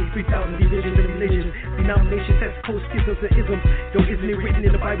 183,000 divisions and religions, denominations, sects, codes, schisms, and isms. Though isn't it written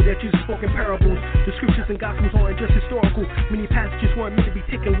in the Bible that Jesus spoke in parables? The scriptures and gospels aren't just historical. Many passages weren't meant to be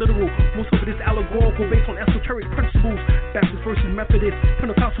taken literal. Most of it is allegorical, based on esoteric principles. Baptist versus Methodist,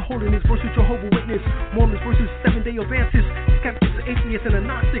 Pentecostal holiness versus Jehovah's Witness, Mormons versus Seventh-day Adventists, skeptics, atheists, and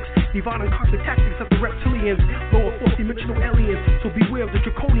agnostics, divine and cosmic tactics of the reptilians, lower fourth-dimensional aliens. So beware of the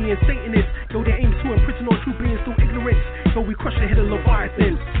draconian Satanists. Though their aim is to imprison all true beings through ignorance. Though we crush the head of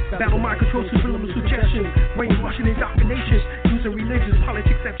Leviathan, battle mind control, subliminal suggestions, brainwashing indoctrinations, using religions,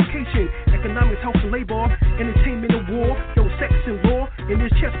 politics, education, economics, health and labor, entertainment and war, yo, sex and law. In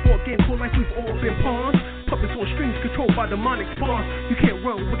this chessboard game called life, we've all been pawns. Puppets on strings controlled by demonic spawns. You can't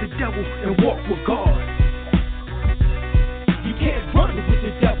run with the devil and walk with God. You can't run with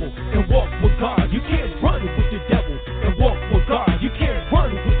the devil and walk with God. You can't run with the devil and walk with God. You can't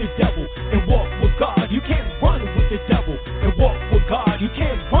run with the devil and walk with God. You can't run with the devil and walk with God. You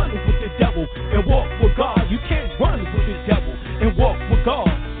can't run with the devil and walk with God. You can't run with the devil and walk with God.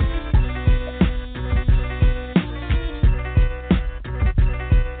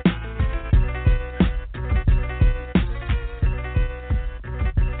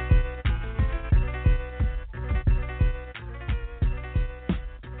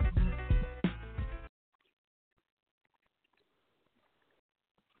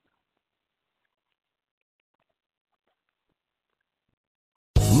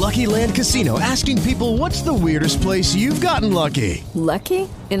 Lucky Land Casino, asking people, what's the weirdest place you've gotten lucky? Lucky?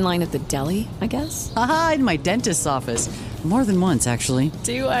 In line at the deli, I guess? Aha, in my dentist's office. More than once, actually.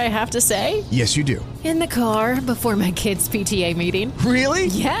 Do I have to say? Yes, you do. In the car before my kids' PTA meeting. Really?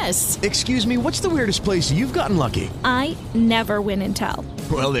 Yes. Excuse me, what's the weirdest place you've gotten lucky? I never win and tell.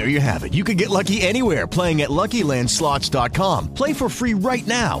 Well, there you have it. You can get lucky anywhere, playing at LuckyLandSlots.com. Play for free right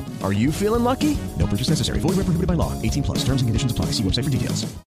now. Are you feeling lucky? No purchase necessary. Void where prohibited by law. 18+. Terms and conditions apply. See website for details.